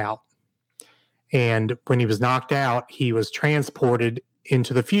knocked out. And when he was knocked out, he was transported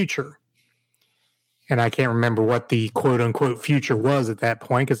into the future. And I can't remember what the quote-unquote future was at that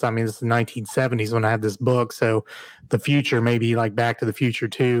point, because, it's the 1970s when I had this book. So the future may be like Back to the Future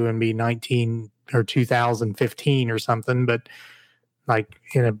 2 and be 2015 or something, but like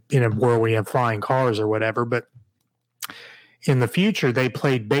in a world where you have flying cars or whatever. But in the future, they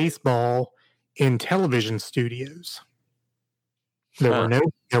played baseball in television studios.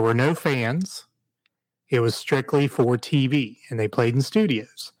 There were no fans. It was strictly for TV, and they played in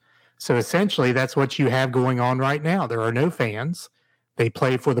studios. So essentially, that's what you have going on right now. There are no fans. They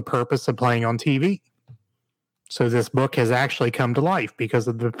play for the purpose of playing on TV. So this book has actually come to life because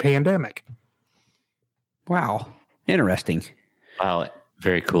of the pandemic. Wow. Interesting. Wow.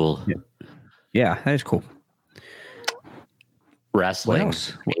 Very cool. Yeah, that is cool. Wrestling.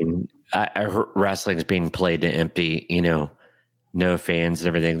 I heard wrestling's being played to empty, no fans and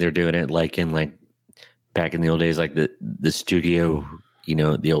everything. They're doing it like back in the old days, like the studio,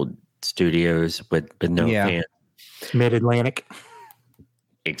 the old studios with no fans. Mid-Atlantic.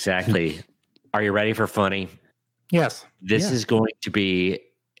 Exactly. Are you ready for funny? Yes. This is going to be,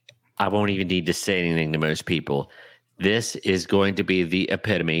 I won't even need to say anything to most people. This is going to be the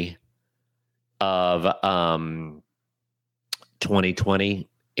epitome of 2020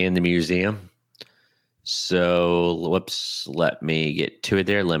 in the museum. So, let me get to it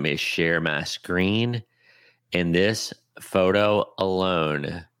there. Let me share my screen. And this photo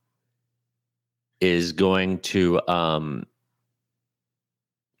alone is going to, let's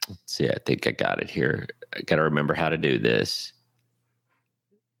see, I think I got it here. I got to remember how to do this.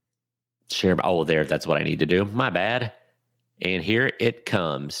 Share, there, that's what I need to do. My bad. And here it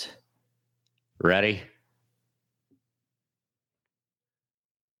comes. Ready?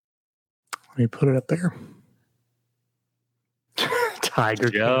 Let me put it up there. Tiger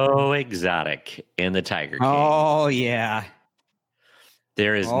King. Joe Exotic and the Tiger King. Oh, yeah.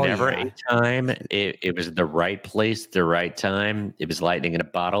 There is never a time. It was the right place, the right time. It was lightning in a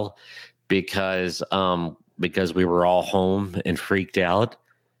bottle because we were all home and freaked out,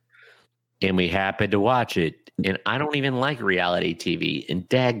 and we happened to watch it. And I don't even like reality TV, and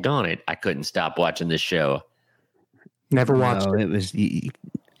daggone it, I couldn't stop watching this show. Never watched it.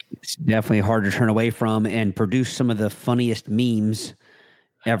 It's definitely hard to turn away from and produce some of the funniest memes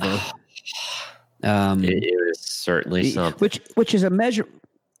ever. It was certainly something. Which is a measure,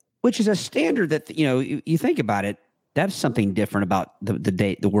 which is a standard that, you know, you think about it, that's something different about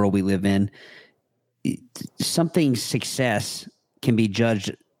the world we live in. Something success can be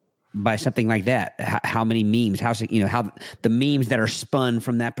judged by something like that. How many memes, how the memes that are spun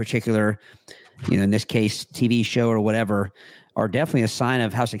from that particular, in this case, TV show or whatever, are definitely a sign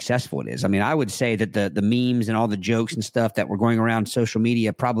of how successful it is. I mean, I would say that the memes and all the jokes and stuff that were going around social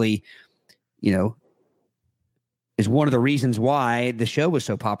media probably, is one of the reasons why the show was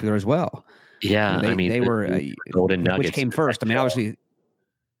so popular as well. Yeah, they were Golden Nuggets. Which came first? I mean, obviously.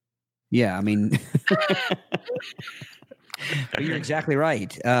 Yeah, I mean, you're exactly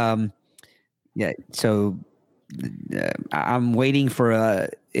right. Yeah, so I'm waiting for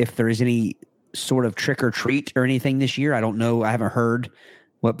if there is any sort of trick or treat or anything this year. I don't know. I haven't heard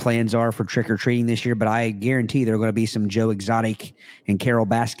what plans are for trick or treating this year, but I guarantee there are going to be some Joe Exotic and Carol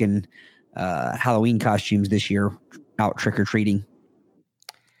Baskin Halloween costumes this year out trick or treating.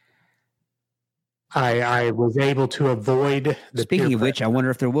 I was able to avoid the. Speaking of which, I wonder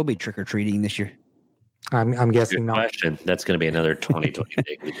if there will be trick or treating this year. I'm guessing Good not. Question. That's going to be another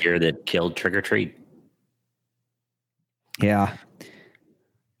 2020 the year that killed trick or treat. Yeah.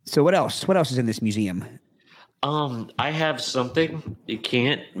 So what else? What else is in this museum? I have something. You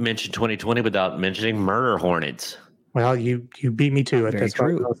can't mention 2020 without mentioning murder hornets. Well, you beat me to it. Very That's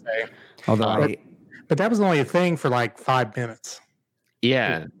true. what I was saying. Although but that was only a thing for like 5 minutes.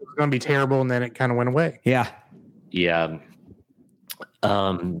 Yeah. It was going to be terrible, and then it kind of went away. Yeah. Yeah.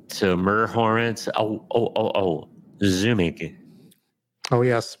 So murder hornets. Zooming. Oh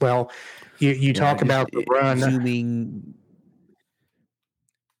yes. Well, you talk about the run. Zooming.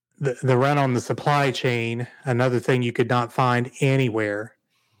 The run on the supply chain, another thing you could not find anywhere.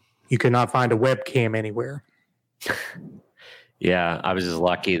 You could not find a webcam anywhere. Yeah, I was just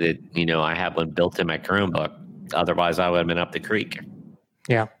lucky that, I had one built in my Chromebook. Otherwise, I would have been up the creek.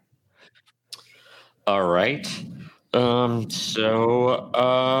 Yeah. All right. Mass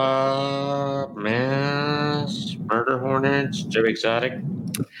murder hornets, Joe Exotic,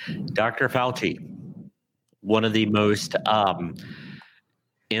 Dr. Fauci, one of the most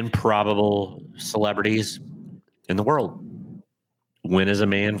improbable celebrities in the world. When is a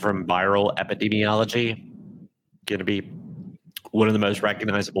man from viral epidemiology going to be one of the most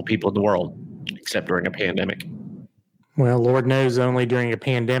recognizable people in the world, except during a pandemic? Well, Lord knows only during a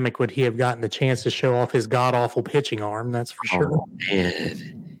pandemic would he have gotten the chance to show off his god-awful pitching arm, that's for sure. Oh,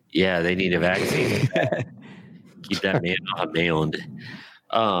 man. Yeah, they need a vaccine. Keep that man on the mound.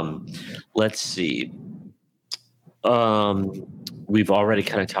 Let's see. We've already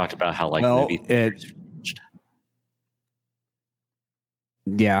kind of talked about how movie theaters.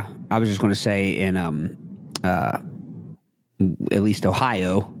 Yeah, I was just going to say in at least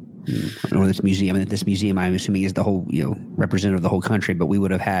Ohio, or this museum. And this museum, I'm assuming, is the whole representative of the whole country. But we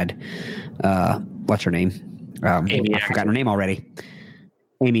would have had what's her name? Amy I forgot her name already.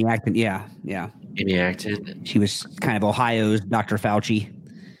 Amy Acton. Yeah. Amy Acton. She was kind of Ohio's Dr. Fauci.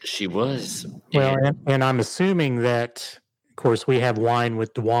 She was. Well, and I'm assuming that, of course, we have Wine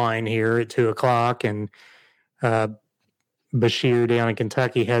with DeWine here at 2:00, and Bashir down in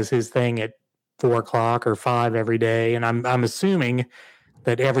Kentucky has his thing at 4:00 or 5 every day. And I'm assuming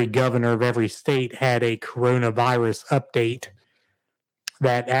that every governor of every state had a coronavirus update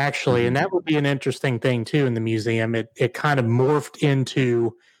that actually, and that would be an interesting thing too in the museum. It kind of morphed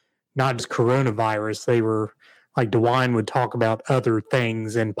into not just coronavirus. They were like DeWine would talk about other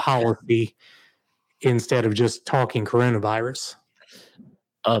things and policy instead of just talking coronavirus.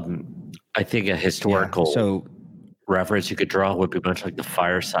 I think a historical reference you could draw would be much like the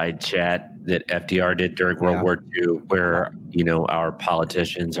fireside chat that FDR did during World War II, where, our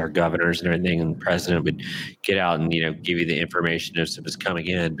politicians, our governors and everything, and the president would get out and, give you the information as it was coming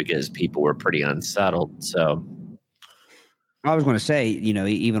in, because people were pretty unsettled. So I was going to say,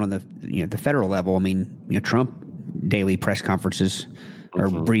 even on the federal level, I mean, Trump daily press conferences or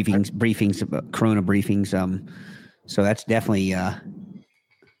briefings, corona briefings. So that's definitely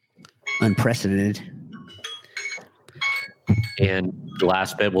unprecedented. And the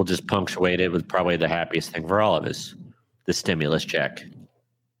last bit, we'll just punctuate it with probably the happiest thing for all of us, the stimulus check.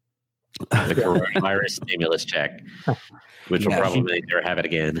 The coronavirus stimulus check, which will probably never have it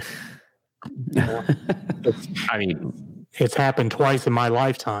again. I mean, it's happened twice in my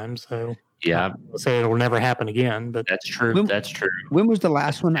lifetime, so yeah, I'll say it will never happen again. But that's true. That's true. When was the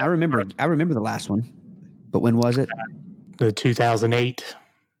last one? I remember the last one, but when was it? The 2008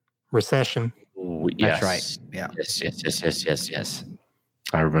 recession. Yes. That's right. Yeah. Yes.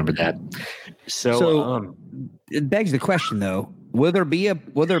 I remember that. So it begs the question, though: Will there be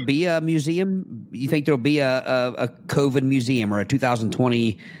a museum? You think there'll be a COVID museum or a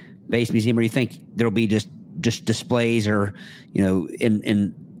 2020 based museum, or you think there'll be just displays, or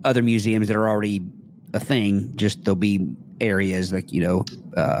in other museums that are already a thing? Just there'll be areas like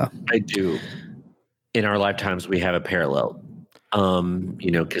I do. In our lifetimes, we have a parallel.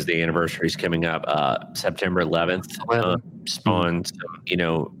 Because the anniversary is coming up, September 11th, spawns,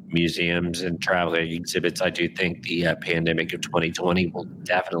 museums and traveling exhibits. I do think the pandemic of 2020 will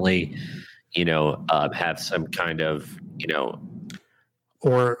definitely, have some kind of,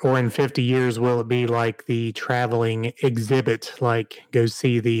 Or in 50 years, will it be like the traveling exhibit, like go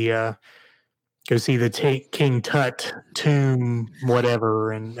see the King Tut tomb,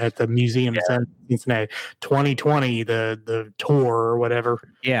 whatever, and at the museum in Cincinnati. 2020, the tour or whatever.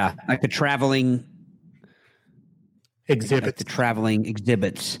 Yeah, like the traveling exhibits. Like the traveling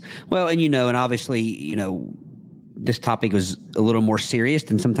exhibits. Well, and obviously, this topic was a little more serious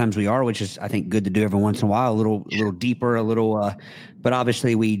than sometimes we are, which is, I think, good to do every once in a while. A little deeper, but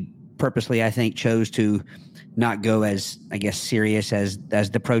obviously we purposely, I think, chose to not go as, I guess, serious as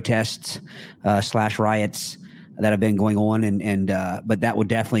the protests / riots that have been going on, and but that would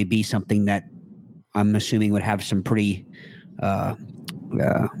definitely be something that I'm assuming would have some pretty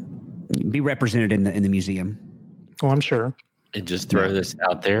be represented in the museum. Oh, I'm sure. And just throw this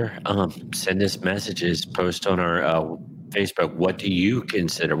out there. Send us messages. Post on our Facebook. What do you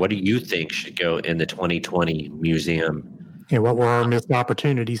consider? What do you think should go in the 2020 museum? Yeah, what were our missed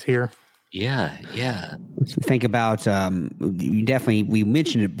opportunities here? Yeah. Think about we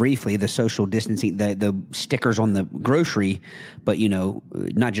mentioned it briefly, the social distancing, the stickers on the grocery, but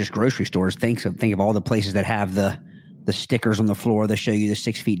not just grocery stores. Think of all the places that have the stickers on the floor that show you the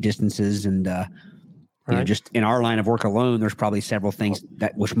 6 feet distances, and just in our line of work alone, there's probably several things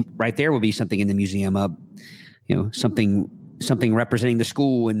which right there would be something in the museum of, something representing the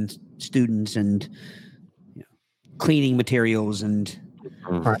school and students and cleaning materials and.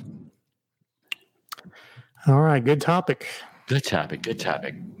 Right. All right, good topic. Good topic.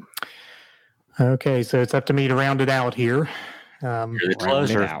 Okay, so it's up to me to round it out here. You're the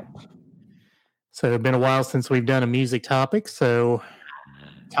closer. So it's been a while since we've done a music topic, so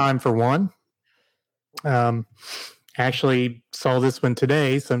time for one. Actually saw this one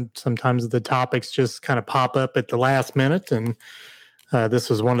today. Sometimes the topics just kind of pop up at the last minute, and this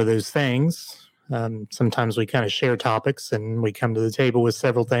was one of those things. Sometimes we kind of share topics, and we come to the table with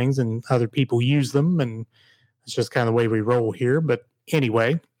several things, and other people use them, and it's just kind of the way we roll here. But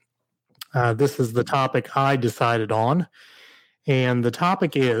anyway, this is the topic I decided on. And the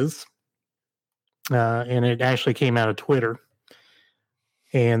topic is, and it actually came out of Twitter.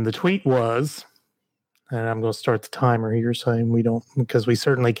 And the tweet was, and I'm going to start the timer here so because we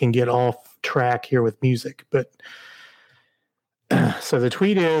certainly can get off track here with music. But so the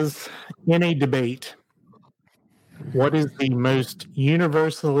tweet is, in a debate, what is the most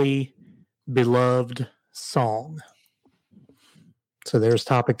universally beloved song? So there's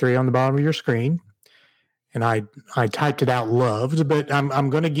topic 3 on the bottom of your screen. And I typed it out loved, but I'm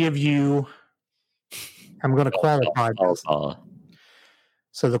going to qualify this.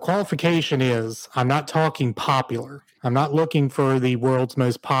 So the qualification is, I'm not talking popular. I'm not looking for the world's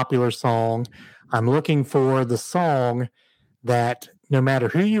most popular song. I'm looking for the song that no matter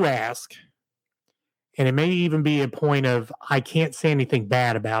who you ask, and it may even be a point of, I can't say anything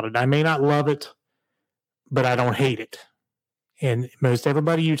bad about it. I may not love it, but I don't hate it. And most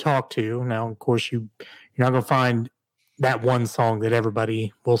everybody you talk to, now, of course, you're not going to find that one song that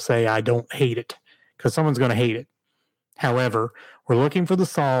everybody will say, I don't hate it, because someone's going to hate it. However, we're looking for the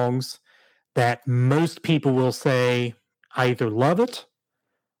songs that most people will say, I either love it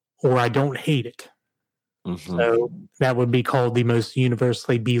or I don't hate it. Mm-hmm. So that would be called the most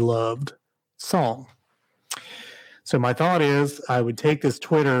universally beloved song. So my thought is, I would take this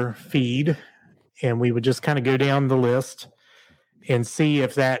Twitter feed and we would just kind of go down the list and see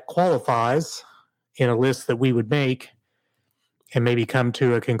if that qualifies in a list that we would make, and maybe come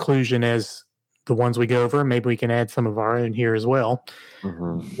to a conclusion as the ones we go over. Maybe we can add some of our own here as well.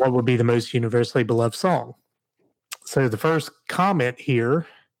 Mhm. What would be the most universally beloved song? So the first comment here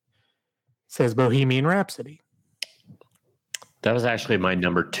says Bohemian Rhapsody. That was actually my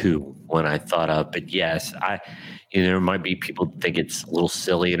number 2 when I thought of, but yes, there might be people think it's a little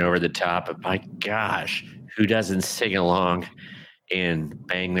silly and over the top, but my gosh, who doesn't sing along and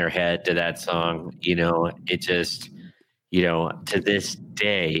bang their head to that song? It just, to this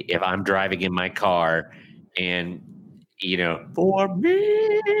day, if I'm driving in my car and, for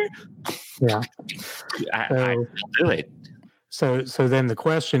me, Yeah. I will do it. So then the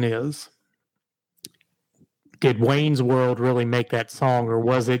question is, did Wayne's World really make that song, or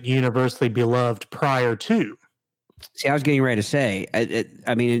was it universally beloved prior to? See, I was getting ready to say,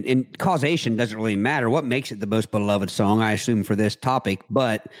 in causation doesn't really matter. What makes it the most beloved song, I assume, for this topic?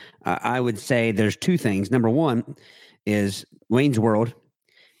 But I would say there's 2 things. Number one is Wayne's World,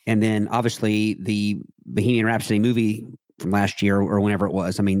 and then obviously the Bohemian Rhapsody movie from last year or whenever it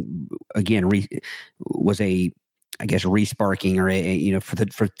was. I mean, again, was a, I guess, re-sparking or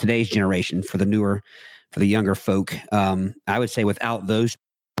for today's generation, for the younger folk. I would say without those.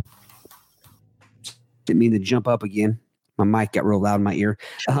 Didn't mean to jump up again. My mic got real loud in my ear.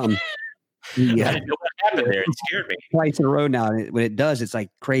 I didn't know what happened there. It scared me. Twice in a row now. And when it does, it's like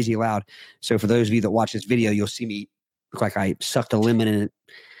crazy loud. So for those of you that watch this video, you'll see me look like I sucked a lemon in it,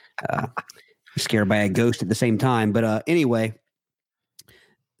 scared by a ghost at the same time. But anyway,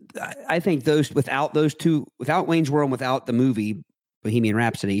 I think without those 2, without Wayne's World and without the movie Bohemian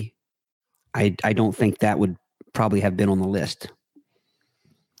Rhapsody, I don't think that would probably have been on the list.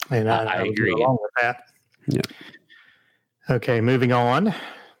 And I agree along with that. Yeah. Okay, moving on.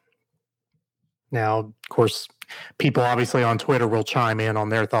 Now, of course, people obviously on Twitter will chime in on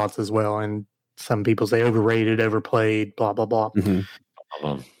their thoughts as well. And some people say overrated, overplayed, blah, blah, blah.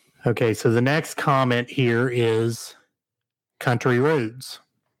 Mm-hmm. Okay, so the next comment here is Country Roads.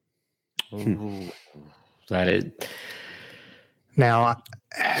 Ooh, that is. Now,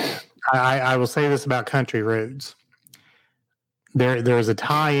 I will say this about Country Roads. There's a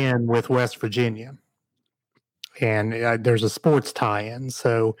tie-in with West Virginia, and there's a sports tie-in.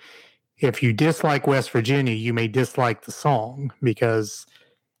 So if you dislike West Virginia, you may dislike the song because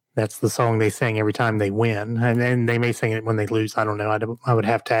that's the song they sing every time they win. And then they may sing it when they lose. I don't know. I would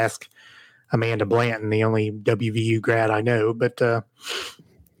have to ask Amanda Blanton, the only WVU grad I know. But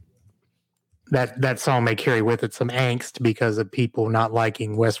that song may carry with it some angst because of people not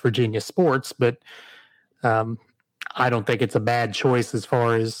liking West Virginia sports. But I don't think it's a bad choice as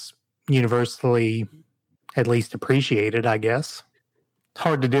far as universally at least appreciated, I guess. It's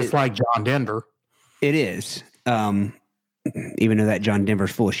hard to dislike John Denver. It is. Even though that John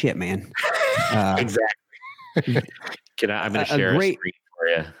Denver's full of shit, man. Exactly. I'm going to share a screen for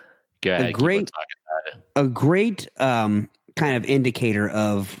you. Go ahead. A great kind of indicator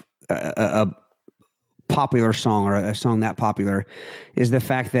of a popular song or a song that popular is the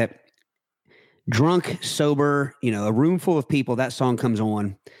fact that drunk, sober, a room full of people, that song comes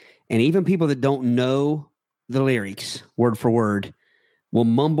on, and even people that don't know the lyrics word for word will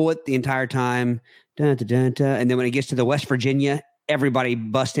mumble it the entire time. Dun, dun, dun, dun. And then when it gets to the West Virginia, everybody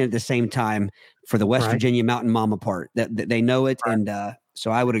busts in at the same time for the West Virginia Mountain Mama part. That they know it, and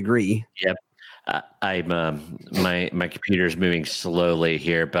so I would agree. Yep. I'm my computer's moving slowly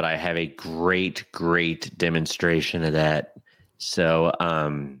here, but I have a great demonstration of that. So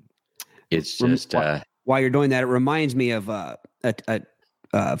it's just while you're doing that, it reminds me of a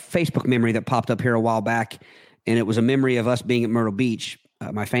Facebook memory that popped up here a while back, and it was a memory of us being at Myrtle Beach.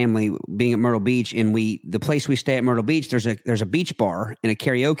 My family being at Myrtle Beach, and the place we stay at Myrtle Beach, there's a beach bar and a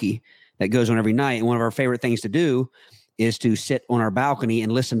karaoke that goes on every night. And one of our favorite things to do is to sit on our balcony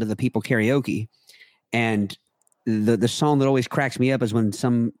and listen to the people karaoke. And the song that always cracks me up is when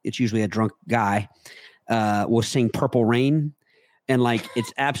it's usually a drunk guy, will sing Purple Rain, and like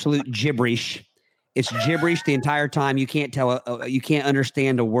it's absolute gibberish. It's gibberish the entire time. You can't tell, you can't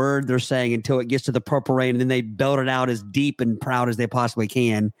understand a word they're saying until it gets to the Purple Rain, and then they belt it out as deep and proud as they possibly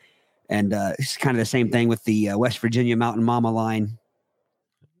can. And it's kind of the same thing with the West Virginia Mountain Mama line.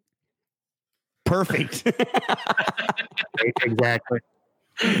 Perfect. Exactly.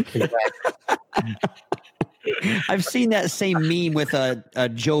 I've seen that same meme with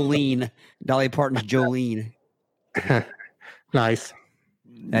Jolene, Dolly Parton's Jolene. Nice.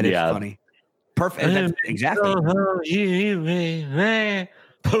 That is funny. Perfect. That's exactly.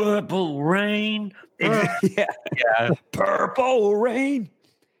 Purple Rain. Yeah. Purple Rain.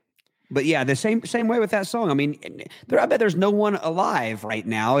 But yeah, the same way with that song. I mean, I bet there's no one alive right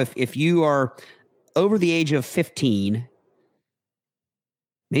now. If you are over the age of 15,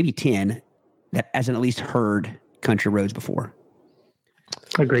 maybe 10, that hasn't at least heard Country Roads before.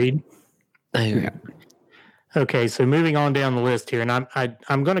 Agreed. I agree. Yeah. Okay, so moving on down the list here, and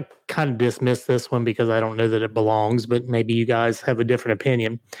I'm going to kind of dismiss this one because I don't know that it belongs, but maybe you guys have a different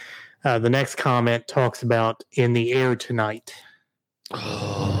opinion. The next comment talks about "In the Air Tonight,"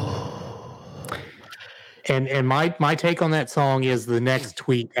 and my take on that song is the next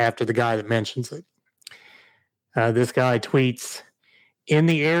tweet after the guy that mentions it. This guy tweets, "In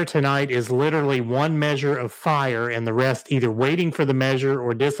the air tonight is literally one measure of fire, and the rest either waiting for the measure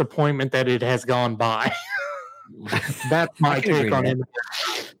or disappointment that it has gone by." That's my take on it.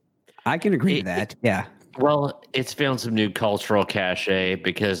 I can agree with that. Yeah. Well, it's found some new cultural cachet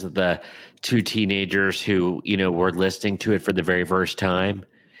because of the two teenagers who, were listening to it for the very first time.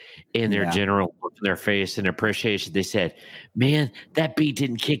 In their general look in their face and appreciation, they said, "Man, that beat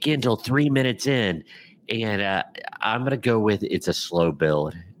didn't kick in until 3 minutes in." And I'm going to go with it's a slow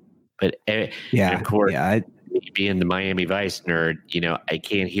build. But and of course, being the Miami Vice nerd, I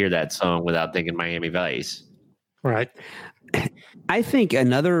can't hear that song without thinking Miami Vice. Right. I think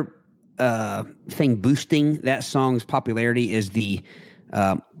another thing boosting that song's popularity is the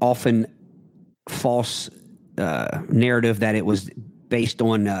often false narrative that it was based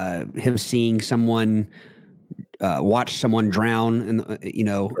on him seeing someone watch someone drown in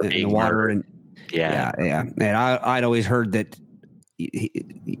the water. And yeah. And I'd always heard that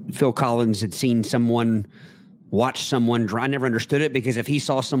Phil Collins had seen someone watch someone drown. I never understood it because if he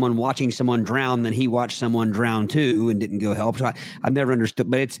saw someone watching someone drown, then he watched someone drown too and didn't go help. So I've never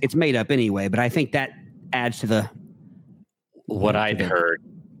understood, but it's made up anyway. But I think that adds to the. What I'd heard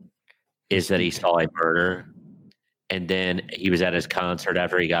is that he saw a murder, and then he was at his concert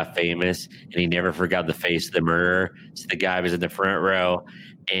after he got famous, and he never forgot the face of the murderer. So the guy was in the front row,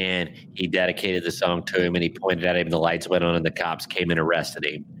 and he dedicated the song to him, and he pointed at him, and the lights went on, and the cops came and arrested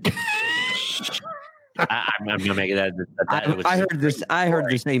him. I'm not making that. I heard this. I heard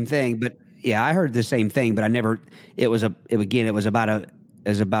the same thing, but I heard the same thing, but I never. It was about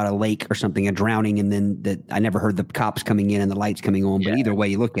a lake or something, a drowning, and then I never heard the cops coming in and the lights coming on. But either way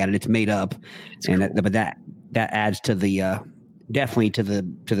you look at it, it's made up, but that adds to the definitely to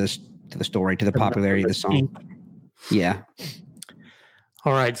the story, to the popularity of the song. Yeah.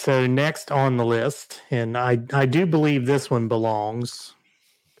 All right. So next on the list, and I do believe this one belongs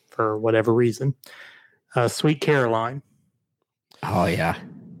for whatever reason. Sweet Caroline. Oh yeah.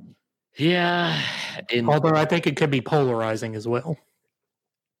 Yeah. Although I think it could be polarizing as well.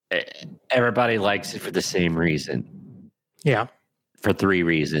 Everybody likes it for the same reason. Yeah. For 3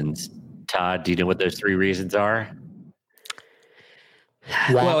 reasons. Todd, do you know what those 3 reasons are?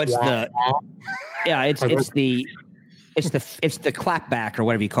 Well, it's the clapback or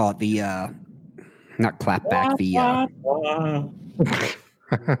whatever you call it. The not clapback.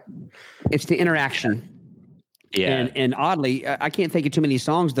 It's the interaction. Yeah. And oddly, I can't think of too many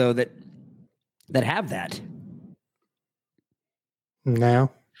songs though that have that.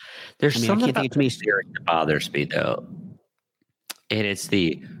 No. There's something about the lyric that bothers me though. And it's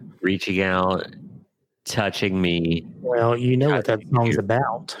the reaching out, touching me. Well, you know what that song's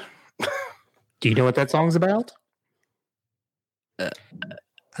about. Do you know what that song's about?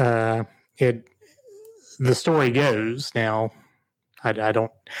 The story goes now.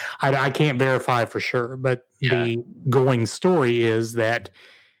 I can't verify for sure, but the going story is that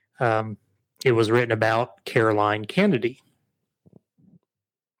it was written about Caroline Kennedy.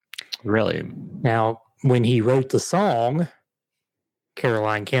 Really? Now, when he wrote the song,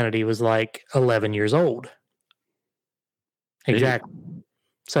 Caroline Kennedy was like 11 years old. Exactly.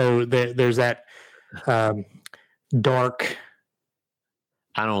 So there's that dark.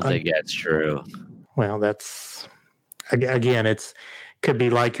 I don't think that's true. Well, that's again, could be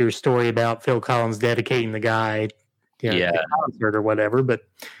like your story about Phil Collins dedicating the guy, the concert or whatever. But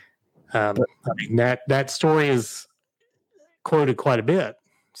I mean that story is quoted quite a bit.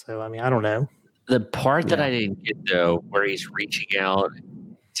 So I mean, I don't know. The part that I didn't get though, where he's reaching out,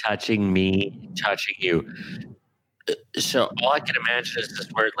 touching me, touching you. So all I can imagine is this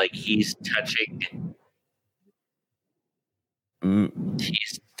where like he's touching.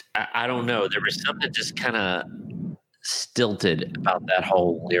 I don't know. There was something just kind of stilted about that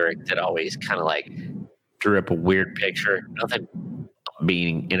whole lyric that always kind of like drew up a weird picture. Nothing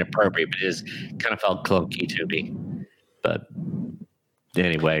being inappropriate, but it just kind of felt clunky to me. But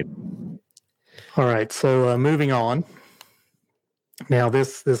anyway. All right. So moving on. Now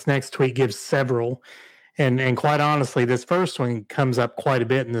this next tweet gives several, and quite honestly, this first one comes up quite a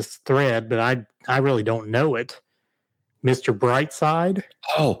bit in this thread, but I really don't know it. Mr. Brightside.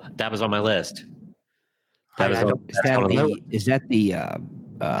 Oh, that was on my list. Is that the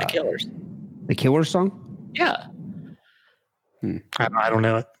The Killers. The Killers song? Yeah. I don't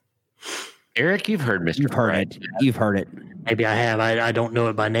know it. Eric, you've heard Mr. You've heard Bright. it. You've heard it. Maybe I have. I don't know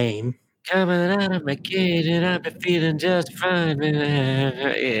it by name. Coming out of my cage and I've been feeling just fine.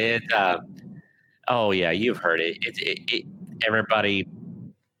 Oh yeah, you've heard it. Everybody.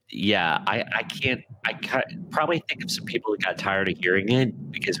 Yeah, I can't. Probably think of some people that got tired of hearing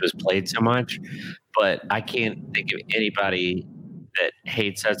it because it was played so much, but I can't think of anybody that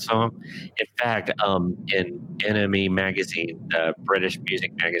hates that song. In fact, in NME magazine, the British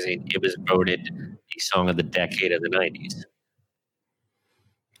music magazine, it was voted the song of the decade of the 90s.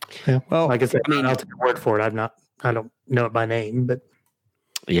 Yeah. Well, Like I said, I mean- I'll take your word for it. I don't know it by name, but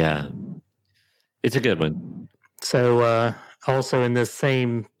Yeah, it's a good one. so also in this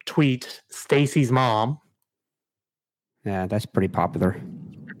same tweet, Stacy's mom, Yeah, that's pretty popular.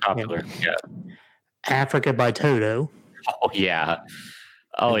 Popular. Yeah. Africa by Toto. Oh yeah.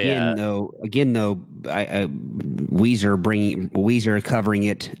 Oh Again, yeah. though, Weezer covering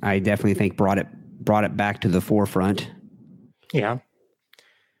it, I definitely think brought it back to the forefront. Yeah.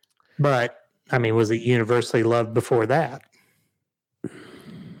 But I mean, was it universally loved before that?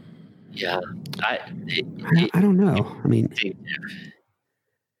 Yeah. I don't know. I mean,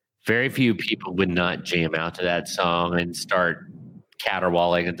 Very few people would not jam out to that song and start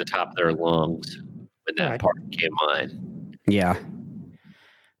caterwauling at the top of their lungs when that Right. part came on. yeah.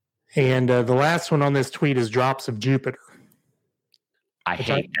 And the last one on this tweet is Drops of Jupiter. I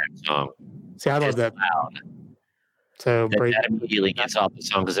hate that song. See, I love It's that. loud. So Brady, That immediately gets off the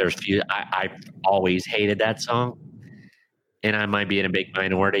song because there's few. I've always hated that song, and I might be in a big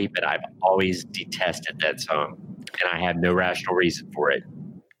minority, but I've always detested that song, and I have no rational reason for it.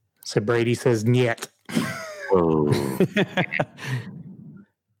 so Brady says niet. Whoa.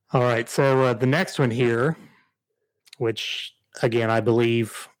 All right. So the next one here, which again I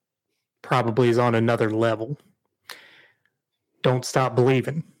believe probably is on another level. Don't Stop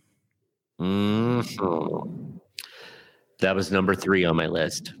Believing. Mhm. That was number 3 on my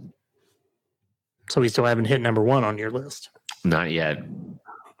list. So we still haven't hit number 1 on your list. Not yet.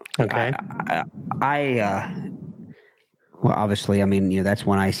 Okay. Well, obviously, I mean, that's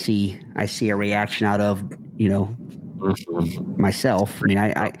when I see a reaction out of, Mhm. myself. I mean,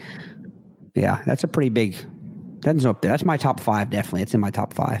 yeah, that's a pretty big. That's up there. That's my top 5. Definitely, it's in my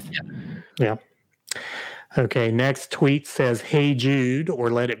top 5. Yeah. Okay. Next tweet says, "Hey Jude"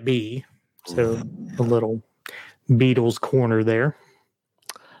 or "Let It Be." So a little Beatles corner there.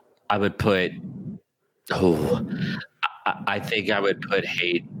 I would put. Oh, I think I would put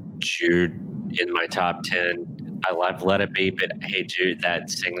 "Hey Jude" in my top 10. I love "Let It Be," but "Hey Jude," that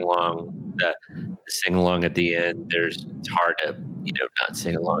sing along, the sing along at the end. It's hard to not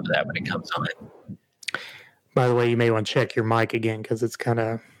sing along to that when it comes on. By the way, you may want to check your mic again because it's kind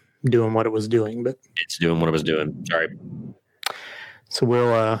of doing what it was doing. But It's doing what it was doing. Sorry. so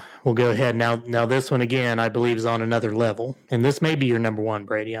we'll go ahead now. Now this one again, I believe, is on another level, and this may be your number 1,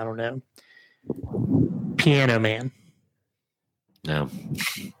 Brady. I don't know. Piano Man. No,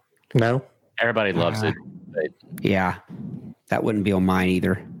 No. everybody loves it, but Yeah, that wouldn't be on mine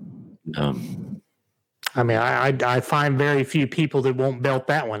either. no. I mean, I find very few people that won't belt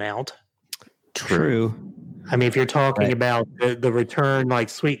that one out. True. I mean, if you're talking Right. about the return, like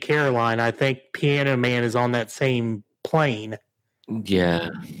Sweet Caroline, I think Piano Man is on that same plane. Yeah.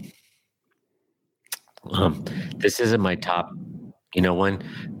 This isn't my top, one,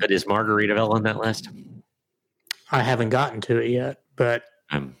 but is Margaritaville on that list? I haven't gotten to it yet, but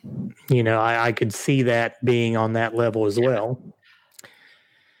Um, I could see that being on that level as well.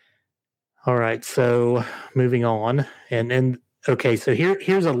 All right, so moving on, and okay, so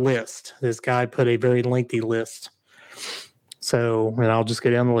here's a list. This guy put a very lengthy list. So, and I'll just go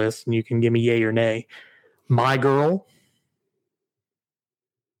down the list, and you can give me yay or nay. My Girl,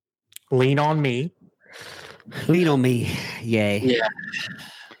 Lean on Me, Lean on Me. Yay.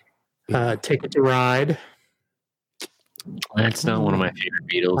 Yeah. Ticket to Ride, That's not one of my favorite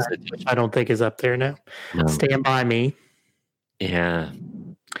Beatles. which I don't think is up there now. No. Stand By Me, Yeah.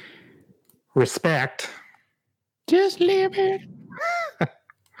 Respect, Just leave it.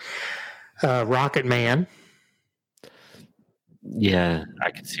 Rocket Man, Yeah,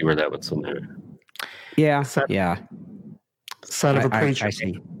 I can see where that would somewhere. Yeah. So- Yeah. Son of a Preacher. I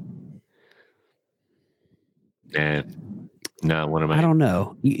see. Nah, not one of my. I don't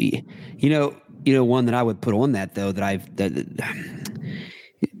know. You know, one that I would put on that though,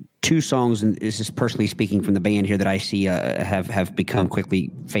 two songs, and this is personally speaking from the band here that I see have become quickly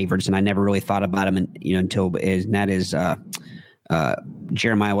favorites, and I never really thought about them, and that is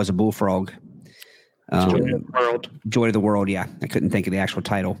Jeremiah Was a Bullfrog. Joy to the World. Yeah, I couldn't think of the actual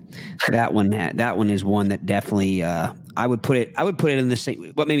title. That one is one that definitely I would put it in the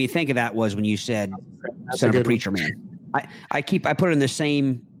same. What made me think of that was when you said "Son of a Preacher Man." I put it in the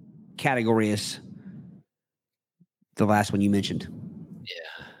same category as the last one you mentioned.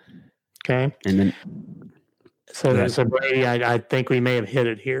 Yeah. Okay. And then so Brady, I think we may have hit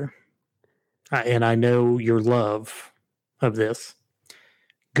it here, and I know your love of this.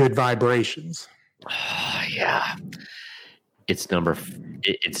 Good Vibrations. Yeah, it's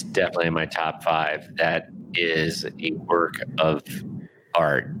it's definitely in my top 5. That is a work of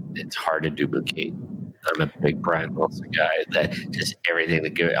art. It's hard to duplicate. I'm a big Brian Wilson guy. That just everything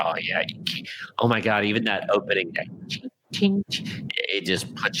that goes. Oh yeah, oh my God! Even that opening, that ching, ching, it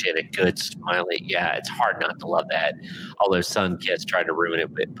just puts you in a good smiley. Yeah, it's hard not to love that. Although Sun Kiss tried to ruin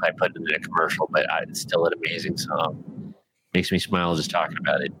it by putting it in a commercial, but it's still an amazing song. Makes me smile just talking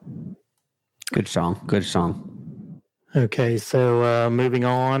about it. Good song. Okay, so moving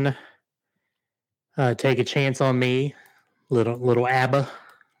on. Take a Chance on Me, little ABBA.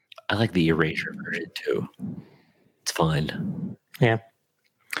 I like the Erasure version too. It's fun. Yeah.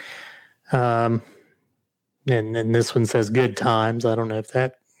 And this one says Good Times. I don't know if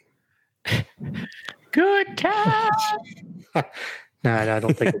that. Good times. No, I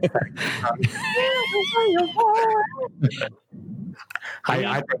don't think it's that.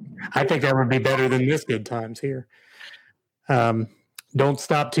 I think that would be better than this Good Times here. Don't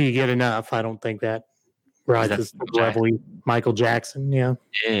Stop Till You Get Enough. I don't think that rises to the level. Michael Jackson, yeah.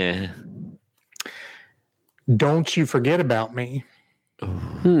 Yeah. Don't You Forget About Me.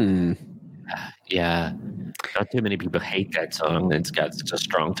 Yeah. Not too many people hate that song. It's got such a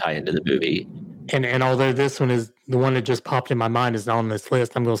strong tie into the movie. And although this one is the one that just popped in my mind is on this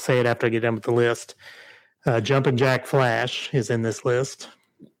list, I'm going to say it after I get done with the list. Jumpin' Jack Flash is in this list,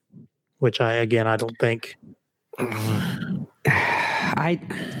 which I don't think. I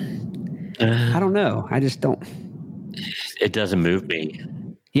don't know. I just don't. It doesn't move me.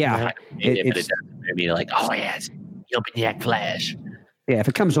 Yeah, it doesn't move me. Like, oh yeah, it's Jumpin' Jack Flash. Yeah, if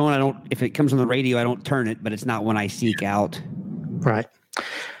it comes on, if it comes on the radio, I don't turn it, but it's not one I seek out. Right.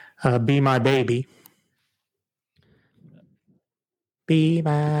 Be My Baby. Be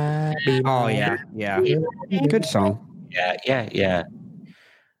my. Oh yeah. Good song. Yeah.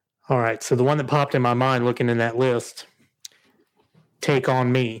 All right, so the one that popped in my mind looking in that list, Take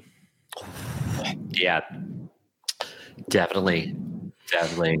On Me. Yeah. Definitely.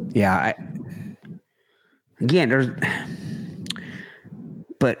 Yeah.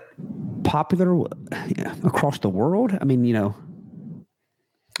 But popular across the world. I mean, Yeah.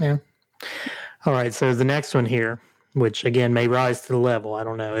 All right, so the next one here, which again may rise to the level. I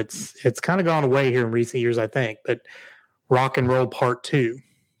don't know. It's kind of gone away here in recent years, I think. But Rock and Roll Part 2.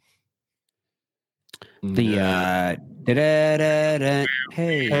 The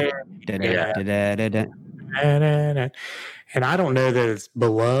hey. And I don't know that it's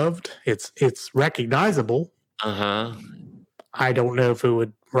beloved. It's recognizable. I don't know if it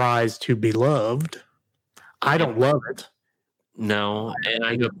would rise to beloved. I don't love it. No, and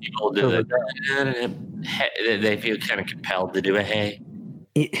I know people do it. They feel kind of compelled to do a hey.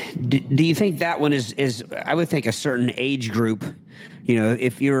 Do you think that one is? I would think a certain age group.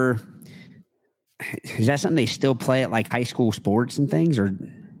 If you're, is that something they still play at like high school sports and things, or?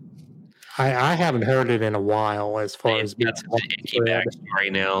 I haven't heard it in a while. As far as being such an icky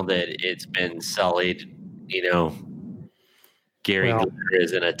backstory now that it's been sullied. Gary Glitter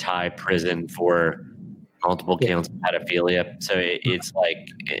is in a Thai prison for multiple counts of pedophilia. So it's like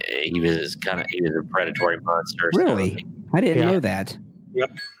he was a predatory monster. Really? So, I didn't know that.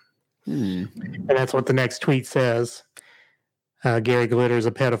 Yep. And that's what the next tweet says. Gary Glitter is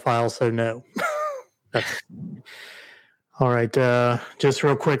a pedophile, so no. All right. Just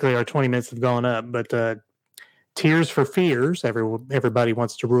real quickly, our 20 minutes have gone up, but Tears for Fears, everybody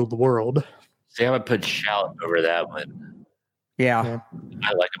wants to rule the world. See, I would put Shout over that one. Yeah.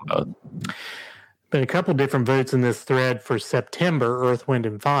 I like them both. Been a couple different votes in this thread for September, Earth, Wind,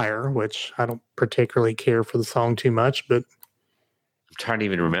 and Fire, which I don't particularly care for the song too much, but I'm trying to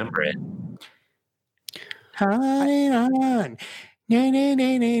even remember it. On.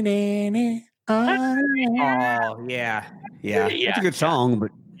 Oh yeah. It's a good song, but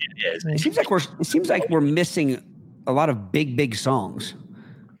it is. It seems like we're missing a lot of big songs.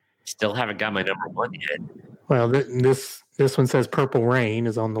 Still haven't got my number one yet. Well, this one says Purple Rain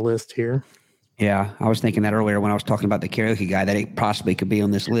is on the list here. Yeah, I was thinking that earlier when I was talking about the karaoke guy, that it possibly could be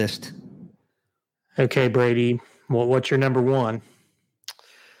on this list. Okay, Brady, what's your number one?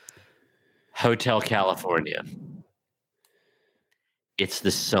 Hotel California. it's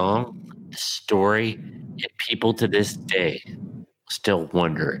the song, the story, and people to this day still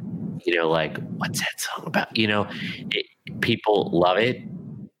wonder, like, what's that song about? People love it,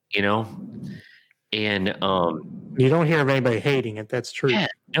 and You don't hear of anybody hating it. That's true. yeah,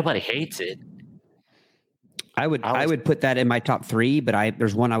 nobody hates it. I would put that in my top 3, but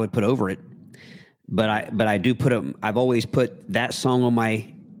there's one I would put over it. But I do put I've always put that song on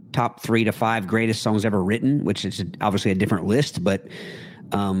my top 3 to 5 greatest songs ever written, which is obviously a different list. But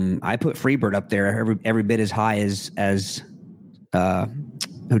I put Freebird up there every bit as high as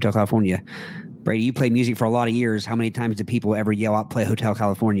Hotel California. Brady, you played music for a lot of years. How many times did people ever yell out "Play Hotel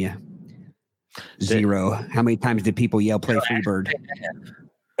California"? 0. How many times did people yell "Play Freebird"?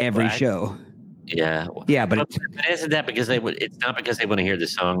 Every show. Yeah. Yeah, but isn't that because it's not because they want to hear the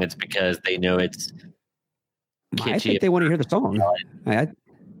song, it's because they know it's kitschy. I think they want to hear the song. I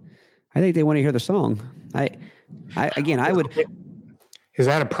think they want to hear the song. I would. Is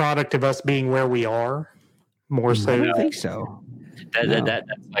that a product of us being where we are? More so? I don't think so. That's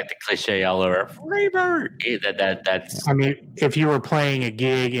like the cliche all over. Freebird. That's. I mean, if you were playing a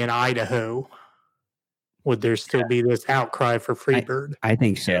gig in Idaho, would there still be this outcry for Freebird? I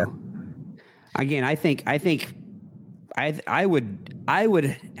think so. Yeah. Again, I think I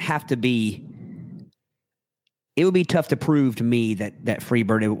would have to be. It would be tough to prove to me that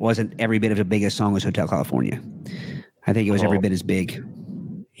Freebird, it wasn't every bit as big a song as Hotel California. I think it was every bit as big.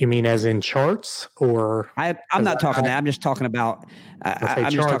 You mean as in charts, or I'm not talking that. I'm just talking about.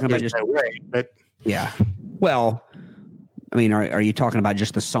 I'm just talking about just. But yeah. Well, I mean, are you talking about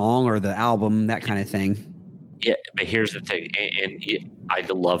just the song or the album, that kind of thing? Yeah, but here's the thing, and I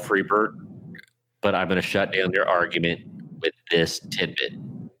love Freebird, but I'm going to shut down their argument with this tidbit.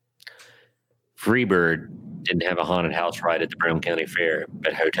 Freebird didn't have a haunted house ride at the Brown County Fair,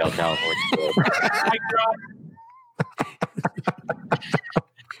 but Hotel California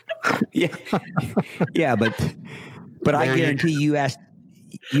did. Yeah, but I guarantee you ask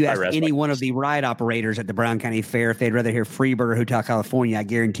any one of the ride operators at the Brown County Fair if they'd rather hear Freebird or Hotel California. I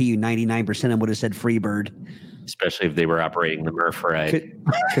guarantee you 99% of them would have said Freebird. Especially if they were operating the Murph ride.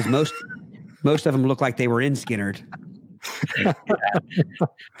 Because most of them look like they were in Skinnerd.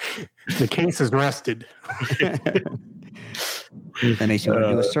 The case is rested. Then they should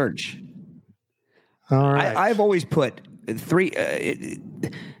do a search. All right. I've always put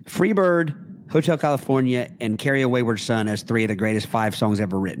Freebird, Hotel California, and Carry a Wayward Son as 3 of the greatest 5 songs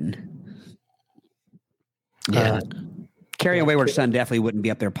ever written. Yeah. Carry a Wayward Son definitely wouldn't be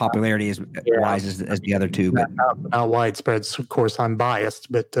up there popularity wise as the other 2. But not widespread. Of course, I'm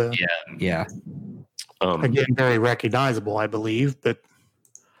biased, but yeah. Again, very recognizable, I believe. But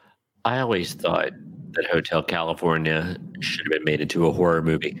I always thought that Hotel California should have been made into a horror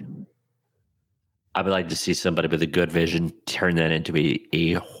movie. I would like to see somebody with a good vision turn that into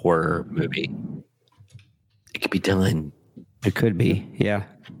a horror movie. It could be done. It could be, yeah.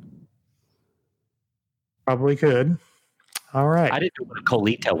 Probably could. All right. I didn't know what a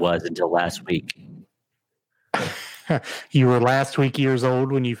colita was until last week. You were last week years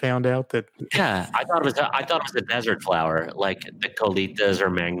old when you found out that. Yeah, I thought it was a desert flower, like the colitas or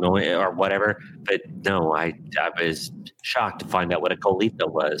magnolia or whatever. But no, I was shocked to find out what a colita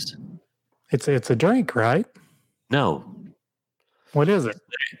was. It's a drink, right? No. What is it?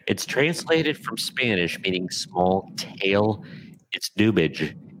 It's translated from Spanish, meaning small tail. It's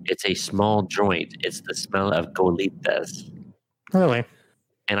dubage. It's a small joint. It's the smell of colitas. Really?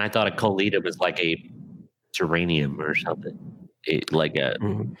 And I thought a colita was like a geranium or something, like a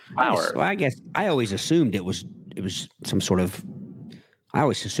flower. Well, I guess I always assumed it was some sort of. I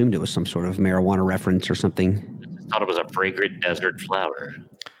always assumed it was some sort of marijuana reference or something. I thought it was a fragrant desert flower.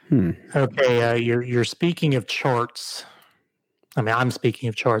 Okay, you're speaking of charts. I mean, I'm speaking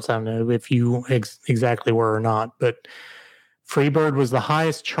of charts. I don't know if you exactly were or not, but Freebird was the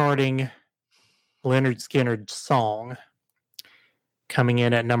highest charting Lynyrd Skynyrd song, coming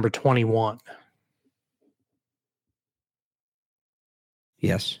in at number 21.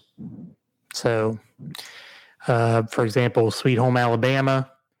 Yes. So, for example, Sweet Home Alabama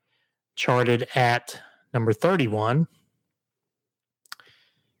charted at number 31.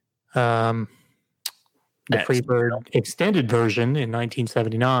 The Freebird extended version in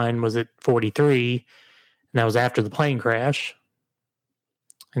 1979 was at 43, and that was after the plane crash.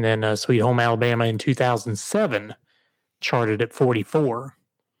 And then Sweet Home Alabama in 2007 charted at 44.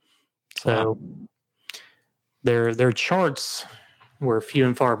 So their charts were few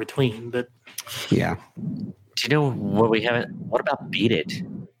and far between. But yeah. Do you know what we haven't? What about Beat It?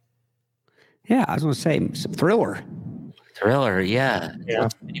 Yeah, I was going to say Thriller. Thriller, yeah.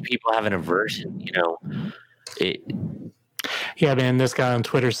 Many people have an aversion, Yeah, man, this guy on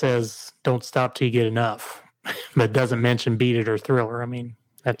Twitter says, don't stop till you get enough, but doesn't mention Beat It or Thriller. I mean,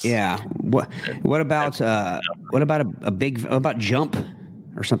 that's... Yeah. What about what about Jump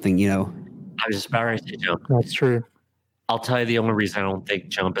or something, you know? I was just about ready to say Jump. That's true. I'll tell you the only reason I don't think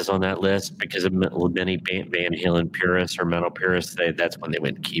Jump is on that list because of many Van Halen purists or metal purists. That's when they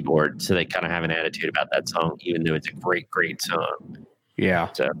went keyboard. So they kind of have an attitude about that song, even though it's a great, great song. Yeah.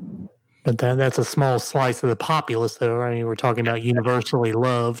 So, But that's a small slice of the populace, though. I mean, we're talking about universally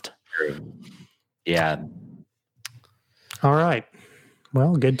loved. yeah. All right.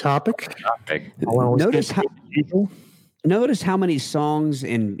 Well, good topic. Notice how many songs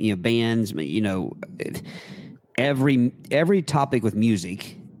and bands, every topic with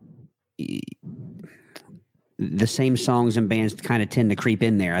music, the same songs and bands kind of tend to creep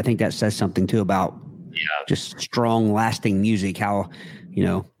in there. I think that says something too about just strong, lasting music. How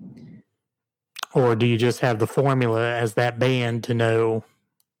or do you just have the formula as that band to know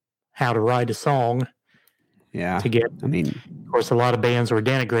how to write a song? Yeah, to get. I mean, of course, a lot of bands were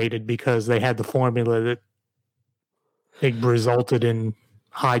denigrated because they had the formula that it resulted in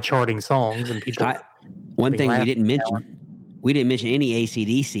high charting songs and people. One thing we didn't mention any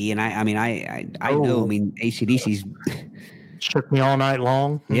AC/DC, and I know. I mean, AC/DC's Shook Me All Night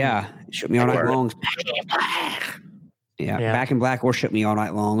Long. Yeah, Shook Me All Night Long. Yeah, Back in Black or Shook Me All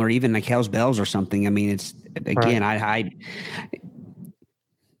Night Long, or even like Hell's Bells or something. I mean, it's again, right.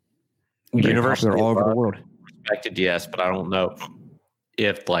 Universally all over the world. Respected, yes, but I don't know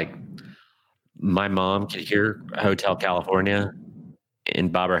if like my mom could hear Hotel California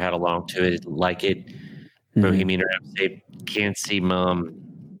and Bobber had along to it, like it. Bohemian Rhapsody, can't see mom,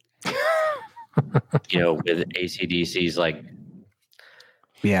 with AC/DC's like.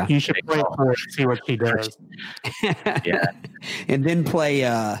 Yeah. You should play it for it and see what she does. Yeah. And then play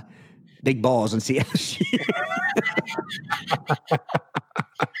Big Balls and see how she.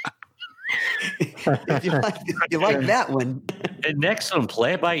 If you like that one. And next one,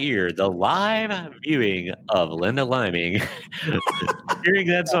 Play It By Ear, the live viewing of Linda Liming hearing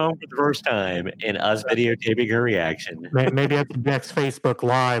that song for the first time and us videotaping her reaction. Maybe at the next Facebook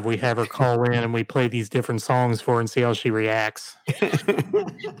Live, we have her call in and we play these different songs for her and see how she reacts.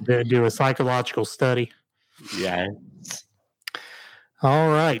 Do a psychological study. Yeah. All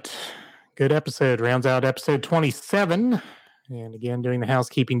right. Good episode. Rounds out episode 27. And again, doing the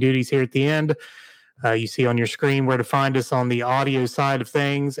housekeeping duties here at the end. You see on your screen where to find us on the audio side of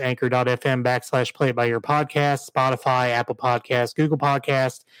things, anchor.fm/play-it-by-ear-podcast, Spotify, Apple Podcasts, Google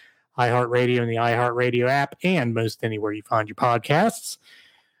Podcasts, iHeartRadio, and the iHeartRadio app, and most anywhere you find your podcasts.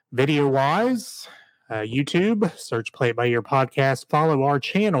 Video-wise, YouTube, search Play It By Ear Podcast. Follow our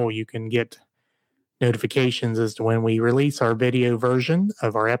channel. You can get notifications as to when we release our video version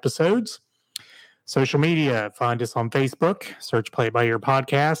of our episodes. Social media, find us on Facebook, search Play It By Ear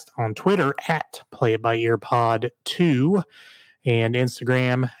Podcast, on Twitter at Play It By Ear Pod 2, and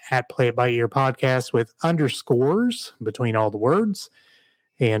Instagram at Play It By Ear Podcast with underscores between all the words.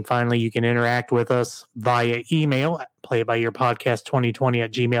 And finally, you can interact with us via email at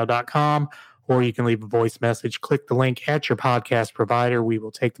playitbyearpodcast2020@gmail.com, or you can leave a voice message. Click the link at your podcast provider. We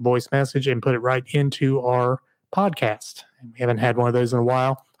will take the voice message and put it right into our podcast. We haven't had one of those in a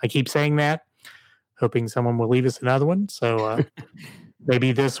while. I keep saying that, hoping someone will leave us another one. So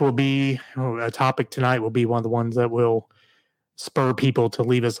maybe this will be a topic tonight will be one of the ones that will spur people to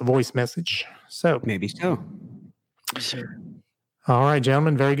leave us a voice message. So maybe so. Sure. All right,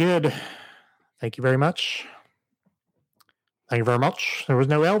 gentlemen. Very good. Thank you very much. Thank you very much. There was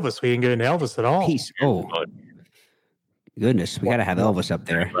no Elvis. We didn't get into Elvis at all. Peace. Oh, goodness. We got to have Elvis up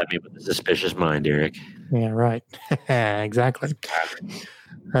there. Let me with a suspicious mind, Eric. Yeah, right. Exactly.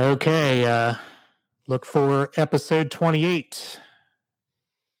 Okay. Look for episode 28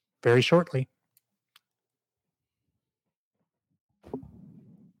 very shortly.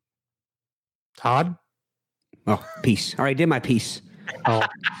 Todd? Oh, peace. All right, did my piece. Oh,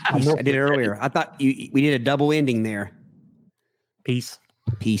 I did it earlier. I thought we did a double ending there. Peace.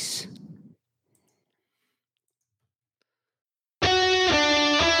 Peace.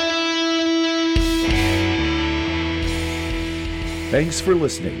 Thanks for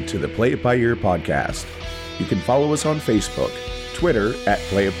listening to the Play It By Ear podcast. You can follow us on Facebook, Twitter at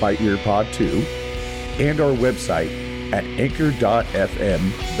Play It By Ear Pod 2, and our website at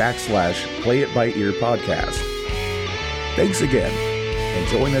anchor.fm/Play It By Ear podcast. Thanks again, and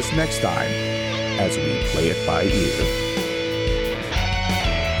join us next time as we play it by ear.